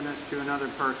forgiveness to another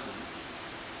person.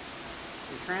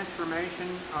 The transformation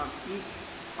of each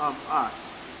of us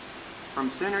from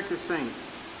sinner to saint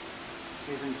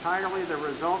is entirely the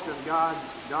result of God's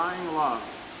dying love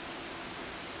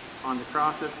on the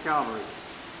cross of Calvary.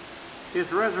 His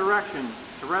resurrection,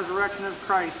 the resurrection of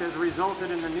Christ, has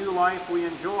resulted in the new life we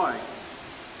enjoy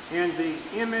and the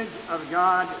image of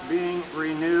God being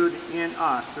renewed in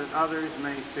us that others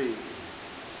may see.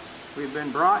 We've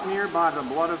been brought near by the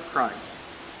blood of Christ.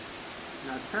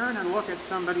 Now turn and look at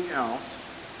somebody else.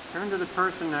 Turn to the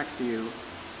person next to you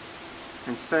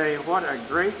and say, what a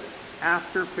great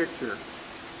after picture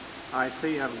I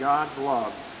see of God's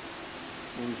love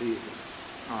in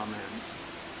Jesus. Amen.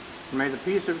 And may the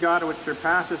peace of God, which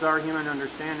surpasses our human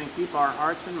understanding, keep our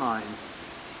hearts and minds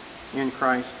in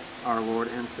Christ our Lord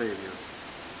and Savior.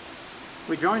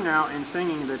 We join now in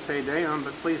singing the Te Deum,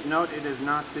 but please note it is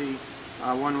not the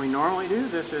one we normally do.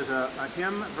 This is a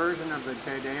hymn version of the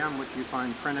Te Deum, which you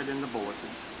find printed in the bulletin.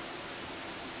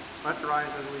 Let's rise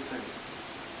as we sing.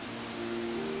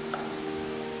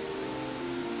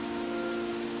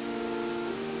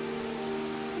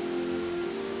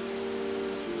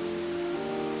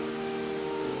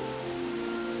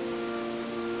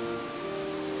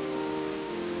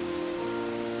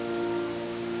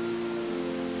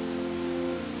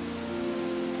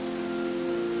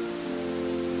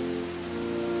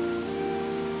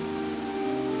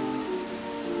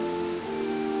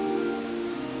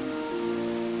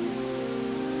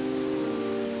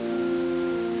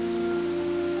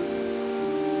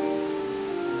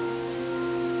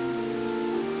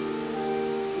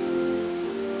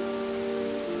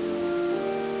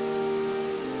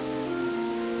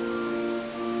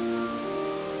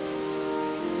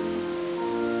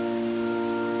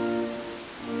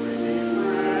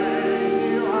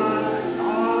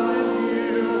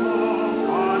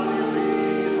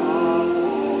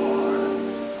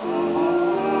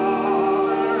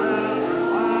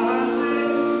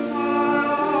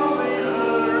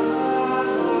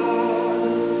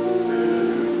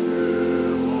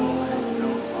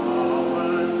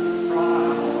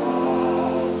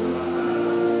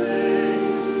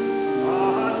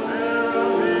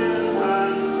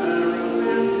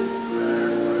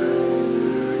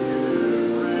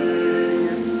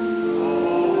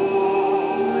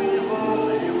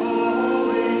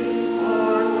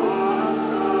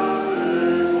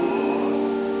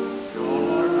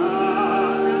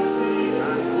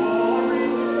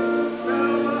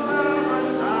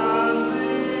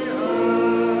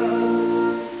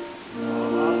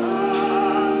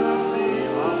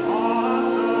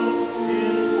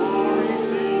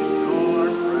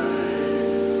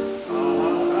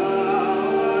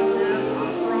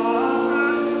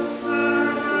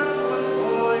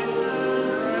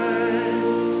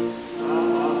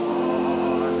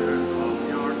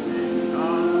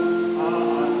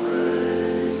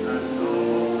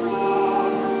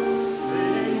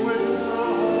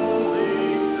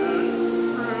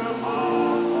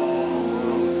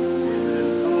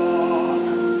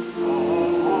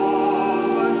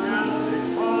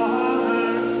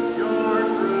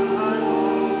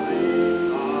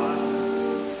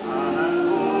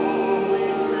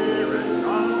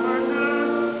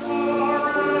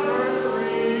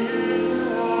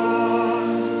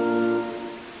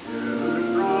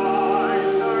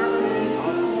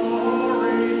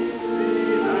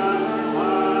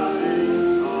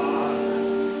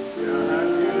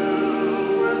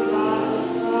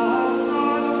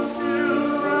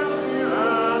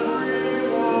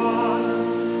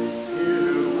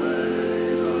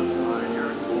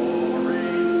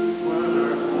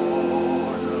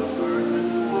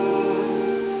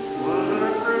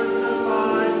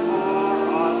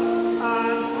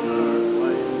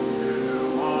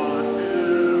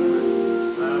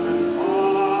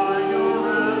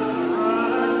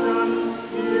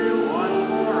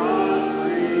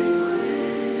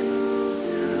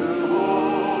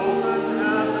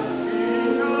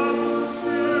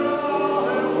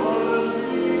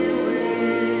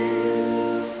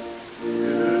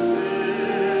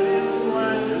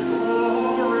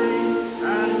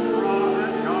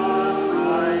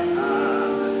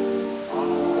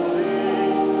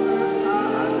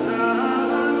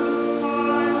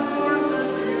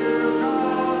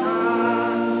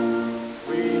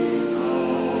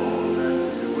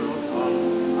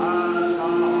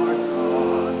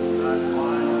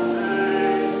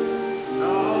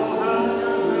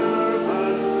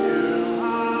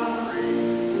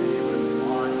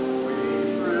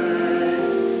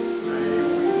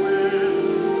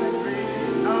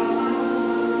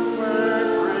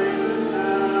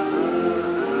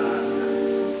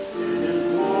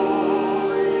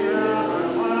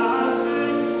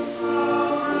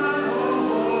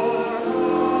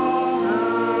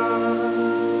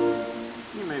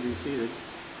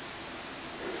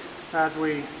 As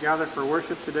we gather for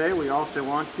worship today, we also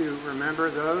want to remember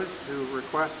those who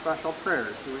request special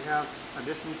prayers. Do we have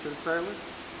additions to the prayer list?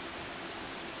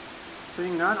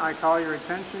 Seeing none, I call your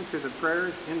attention to the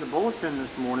prayers in the bulletin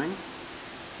this morning.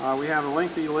 We have a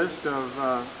lengthy list of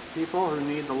people who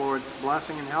need the Lord's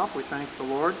blessing and help. We thank the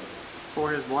Lord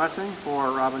for his blessing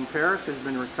for Robin Parris, who's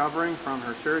been recovering from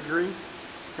her surgery.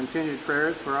 Continued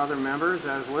prayers for other members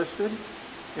as listed.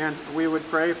 And we would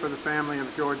pray for the family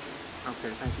of George.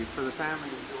 Okay, thank you. For the family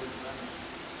of George Besant.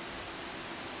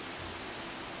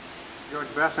 George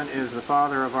Besant is the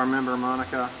father of our member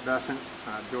Monica Besant.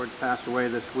 George passed away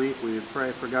this week. We would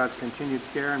pray for God's continued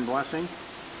care and blessing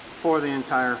for the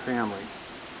entire family.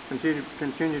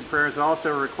 Continued prayers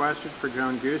also requested for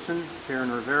Joan Goosen,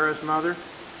 Karen Rivera's mother,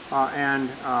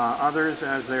 and others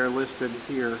as they are listed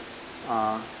here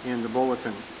in the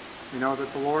bulletin. We know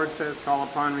that the Lord says, "Call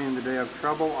upon me in the day of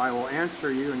trouble. I will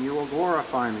answer you, and you will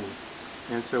glorify me."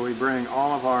 And so we bring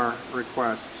all of our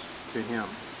requests to him.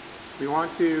 We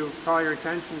want to call your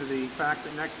attention to the fact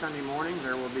that next Sunday morning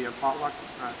there will be a potluck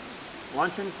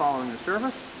luncheon following the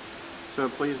service. So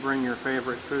please bring your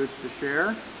favorite foods to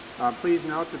share. Please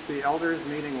note that the elders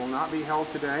meeting will not be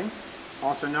held today.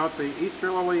 Also note the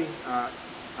Easter lily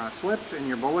slips in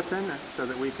your bulletin so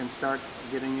that we can start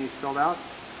getting these filled out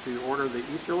to order the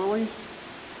Easter lilies.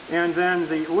 And then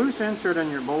the loose insert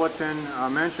in your bulletin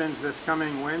mentions this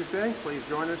coming Wednesday. Please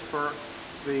join us for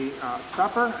the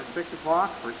supper at 6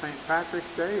 o'clock for St. Patrick's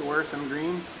Day. Wear some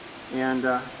green and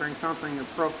bring something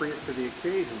appropriate to the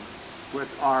occasion. With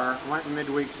our Lenten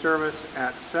midweek service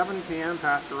at 7 p.m.,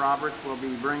 Pastor Roberts will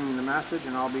be bringing the message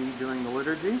and I'll be doing the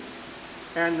liturgy.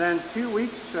 And then 2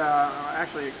 weeks,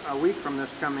 actually a week from this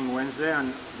coming Wednesday,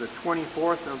 on the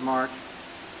 24th of March,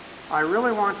 I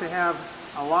really want to have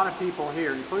a lot of people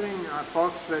here, including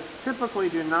folks that typically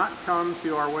do not come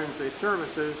to our Wednesday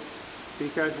services,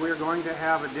 because we're going to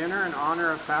have a dinner in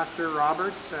honor of Pastor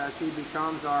Roberts as he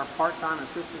becomes our part-time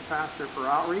assistant pastor for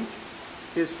outreach.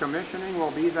 His commissioning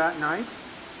will be that night,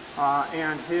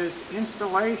 and his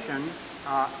installation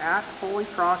at Holy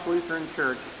Cross Lutheran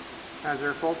Church as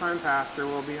their full-time pastor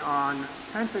will be on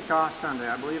Pentecost Sunday.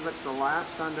 I believe it's the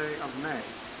last Sunday of May.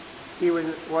 He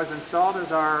was installed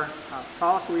as our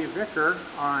colloquy vicar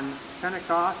on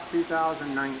Pentecost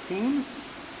 2019.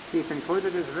 He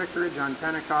concluded his vicarage on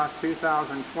Pentecost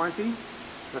 2020.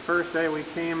 The first day we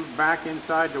came back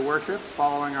inside to worship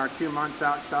following our 2 months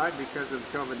outside because of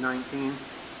COVID-19.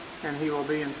 And he will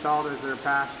be installed as their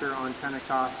pastor on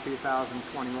Pentecost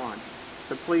 2021.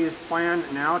 So please plan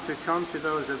now to come to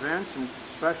those events, and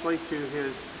especially to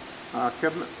his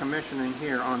commissioning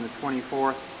here on the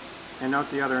 24th. And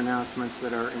note the other announcements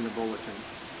that are in the bulletin.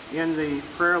 In the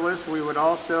prayer list, we would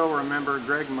also remember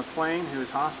Greg McLean, who is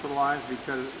hospitalized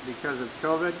because of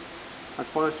COVID, a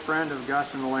close friend of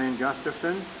Gus and Elaine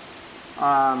Gustafson.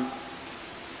 Dan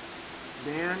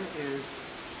is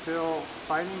still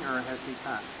fighting, or has he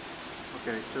passed?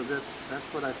 Okay, so that's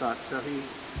what I thought. So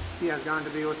he has gone to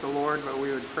be with the Lord, but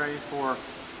we would pray for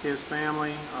his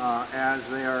family as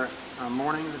they are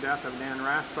mourning the death of Dan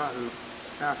Raspa, who,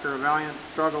 after a valiant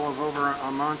struggle of over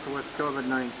a month with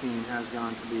COVID-19, has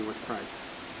gone to be with Christ.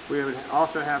 We would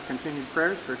also have continued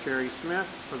prayers for Sherry Smith,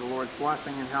 for the Lord's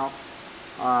blessing and help,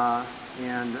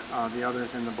 and the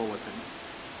others in the bulletin.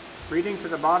 Reading to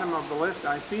the bottom of the list,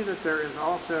 I see that there is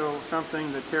also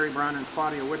something that Terry Brown and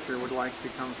Claudia Witcher would like to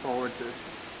come forward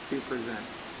to present.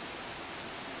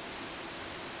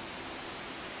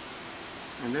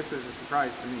 And this is a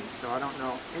surprise to me, so I don't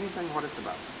know anything what it's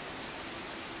about.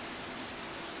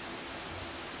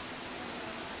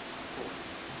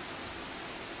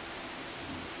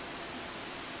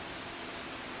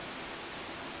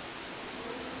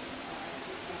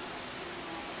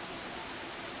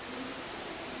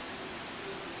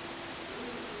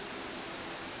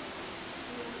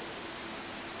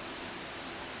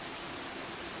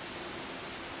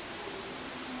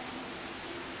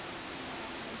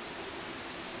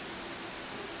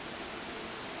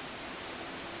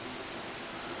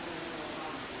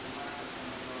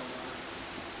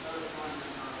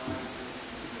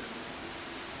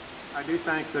 I do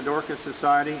thank the Dorcas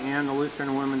Society and the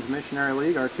Lutheran Women's Missionary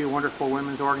League, our two wonderful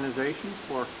women's organizations,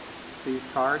 for these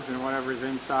cards and whatever is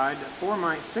inside. For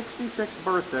my 66th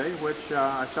birthday, which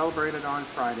I celebrated on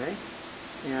Friday,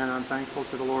 and I'm thankful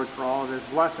to the Lord for all of his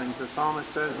blessings. The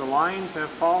psalmist says, "The lions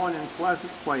have fallen in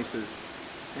pleasant places."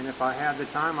 And if I had the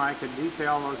time, I could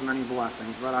detail those many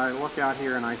blessings. But I look out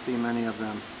here and I see many of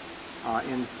them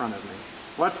in front of me.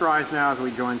 Let's rise now as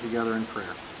we join together in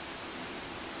prayer.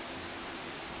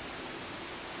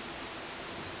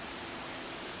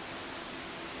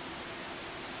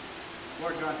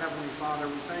 Lord God, Heavenly Father,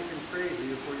 we thank and praise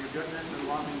you for your goodness and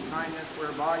loving kindness,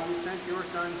 whereby you sent your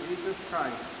Son, Jesus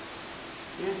Christ,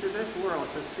 into this world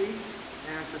to seek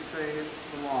and to save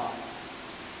the lost.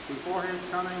 Before his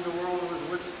coming, the world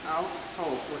was without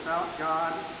hope, without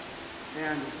God,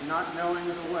 and not knowing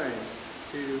the way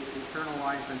to eternal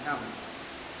life in heaven.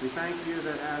 We thank you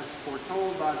that as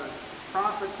foretold by the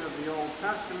prophets of the Old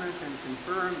Testament and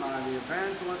confirmed by the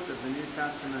evangelists of the New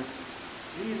Testament,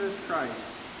 Jesus Christ,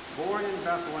 born in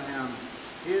Bethlehem,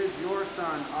 is your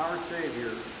Son, our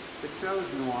Savior, the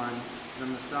chosen one,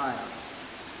 the Messiah.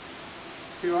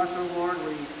 To us, O Lord,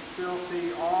 we still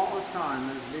see all of time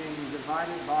as being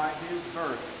divided by his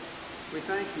birth. We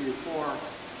thank you for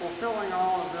fulfilling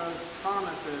all of those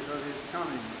promises of his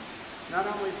coming, not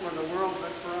only for the world,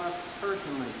 but for us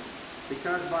personally,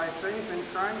 because by faith in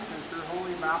Christ and through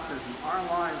holy baptism, our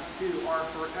lives too are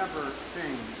forever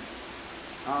changed.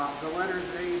 The letters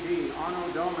AD, Anno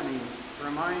Domini,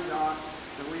 remind us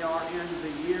that we are in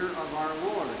the year of our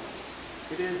Lord.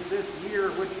 It is this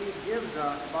year which he gives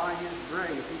us by his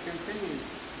grace. He continues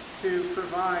to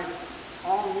provide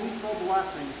all needful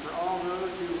blessings for all those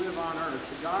who live on earth.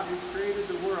 The God who created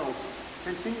the world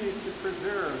continues to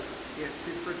preserve it,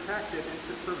 to protect it, and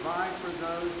to provide for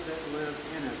those that live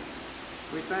in it.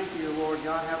 We thank you, Lord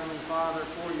God, Heavenly Father,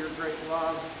 for your great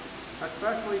love,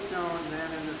 especially shown then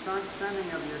in the sending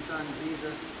of your Son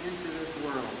Jesus into this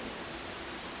world.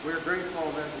 We're grateful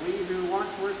that we who once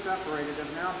were separated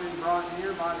have now been brought near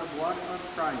by the blood of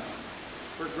Christ.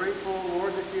 We're grateful,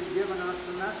 Lord, that you've given us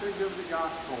the message of the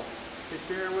gospel to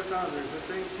share with others, that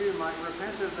they too might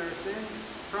repent of their sins,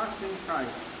 trust in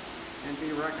Christ, and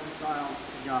be reconciled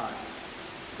to God.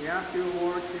 We ask you,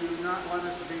 Lord, to not let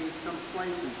us be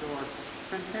complacent or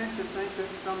content to think that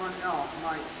someone else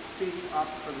might speak up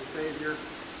for the Savior.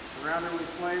 Rather, we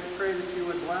pray that you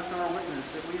would bless our witness,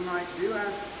 that we might do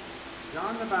as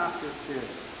John the Baptist did,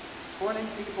 pointing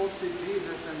people to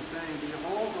Jesus and saying,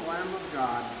 "Behold the Lamb of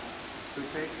God who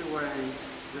takes away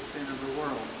the sin of the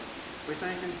world." We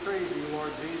thank and praise you,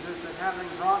 Lord Jesus, that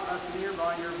having brought us near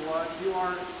by your blood, you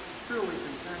are truly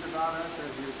concerned about us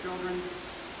as your children.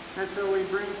 And so we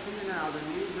bring to you now the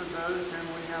needs of those whom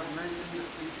we have mentioned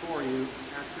before you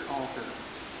at your altar.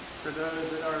 For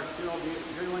those that are still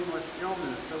dealing with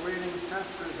illness, awaiting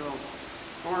test results,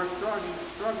 or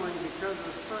struggling because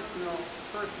of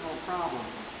personal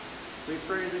problems, we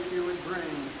pray that you would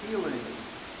bring healing,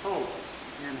 hope,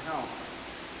 and help.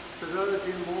 For those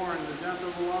who mourn the death of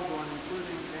a loved one,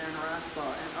 including Dan Raspa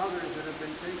and others that have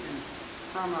been taken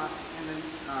from us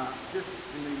just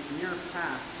in the near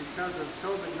past because of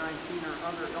COVID-19 or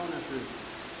other illnesses,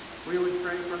 we would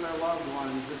pray for their loved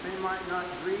ones, that they might not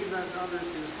grieve as others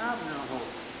who have no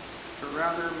hope, but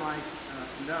rather might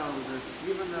know that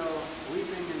even though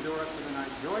weeping endureth for the night,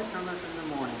 joy cometh in the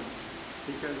morning,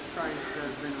 because Christ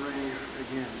has been raised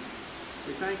again.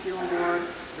 We thank you, O Lord,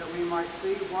 that we might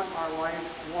see what our life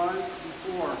was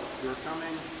before your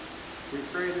coming. We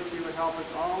pray that you would help us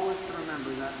always to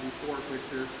remember that before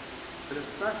picture, but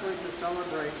especially to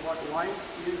celebrate what life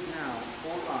is now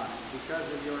for us because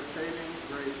of your saving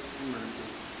grace and mercy.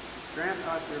 Grant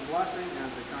us your blessing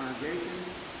as a congregation.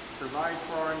 Provide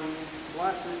for our needs.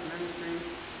 Bless this ministry.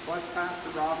 Bless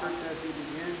Pastor Robert as he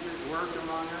begins his work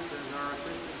among us as our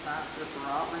assistant pastor for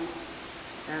outreach.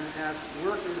 And as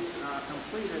work is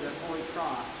completed at Holy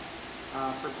Cross,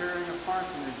 preparing a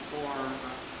parsonage for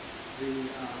the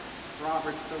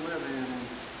Roberts to live in,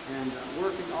 and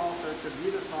working also to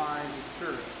beautify the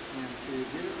church and to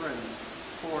get it ready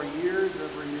for years of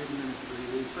renewed ministry.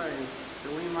 We pray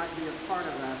that we might be a part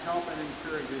of that, help and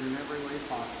encourage it in every way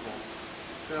possible.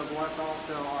 So bless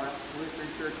also our Lutheran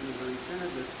Church in Missouri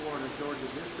Synod, the Florida Georgia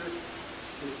District.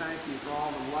 We thank you for all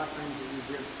the blessings that you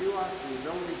give to us, the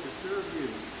ability to serve you.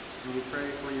 And we pray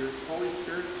for your Holy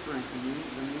Spirit strength and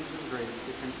the means of grace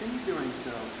to continue doing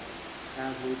so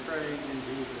as we pray in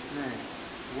Jesus' name.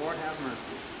 Lord, have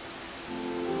mercy.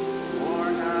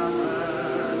 Lord, have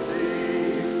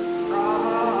mercy.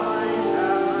 Christ,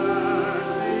 have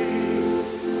mercy.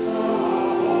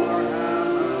 Lord, have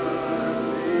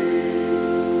mercy.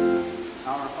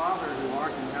 Our Father, who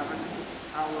art in heaven,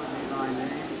 hallowed be thy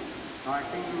name. Thy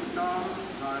kingdom come,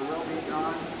 thy will be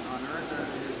done, on earth as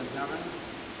it is in heaven.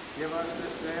 Give us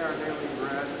this day our daily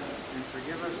bread, and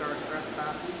forgive us our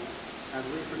trespasses, as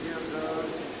we forgive those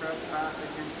who trespass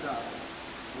against us.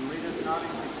 And lead us not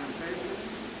into temptation,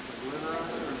 but deliver us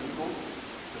from evil.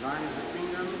 For thine is the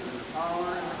kingdom, and the power,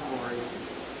 and the glory,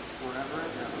 forever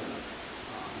and ever.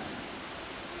 Amen.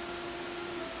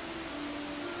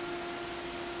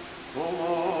 O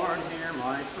Lord, hear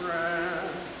my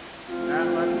prayer, and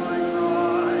let my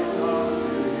cry come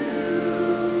to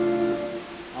you.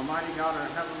 Almighty God,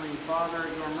 our Heavenly Father,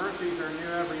 your mercies are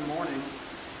new every morning.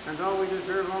 And though we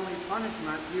deserve only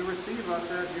punishment, you receive us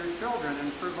as your children and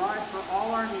provide for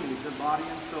all our needs of body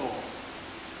and soul.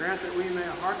 Grant that we may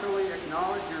heartily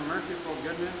acknowledge your merciful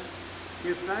goodness,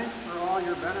 give thanks for all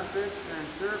your benefits, and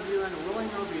serve you in willing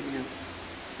obedience.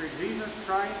 Through Jesus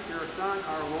Christ, your Son,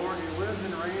 our Lord, who lives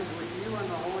and reigns with you and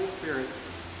the Holy Spirit,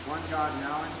 one God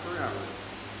now and forever.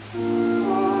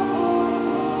 Amen.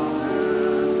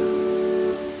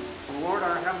 O Lord,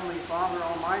 our Heavenly Father,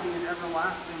 Almighty and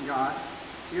everlasting God,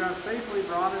 you have safely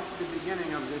brought us to the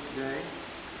beginning of this day.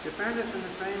 Defend us in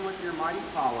the same with your mighty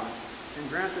power, and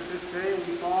grant that this day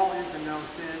we fall into no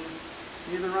sin,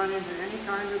 neither run into any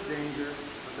kind of danger,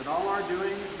 but that all our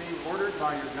doings, being ordered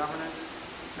by your governance,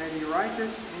 may be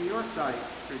righteous in your sight,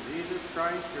 through Jesus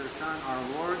Christ, your Son, our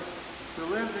Lord, who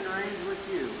lives and reigns with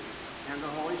you and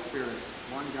the Holy Spirit,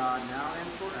 one God, now and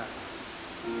forever.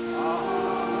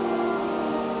 Amen.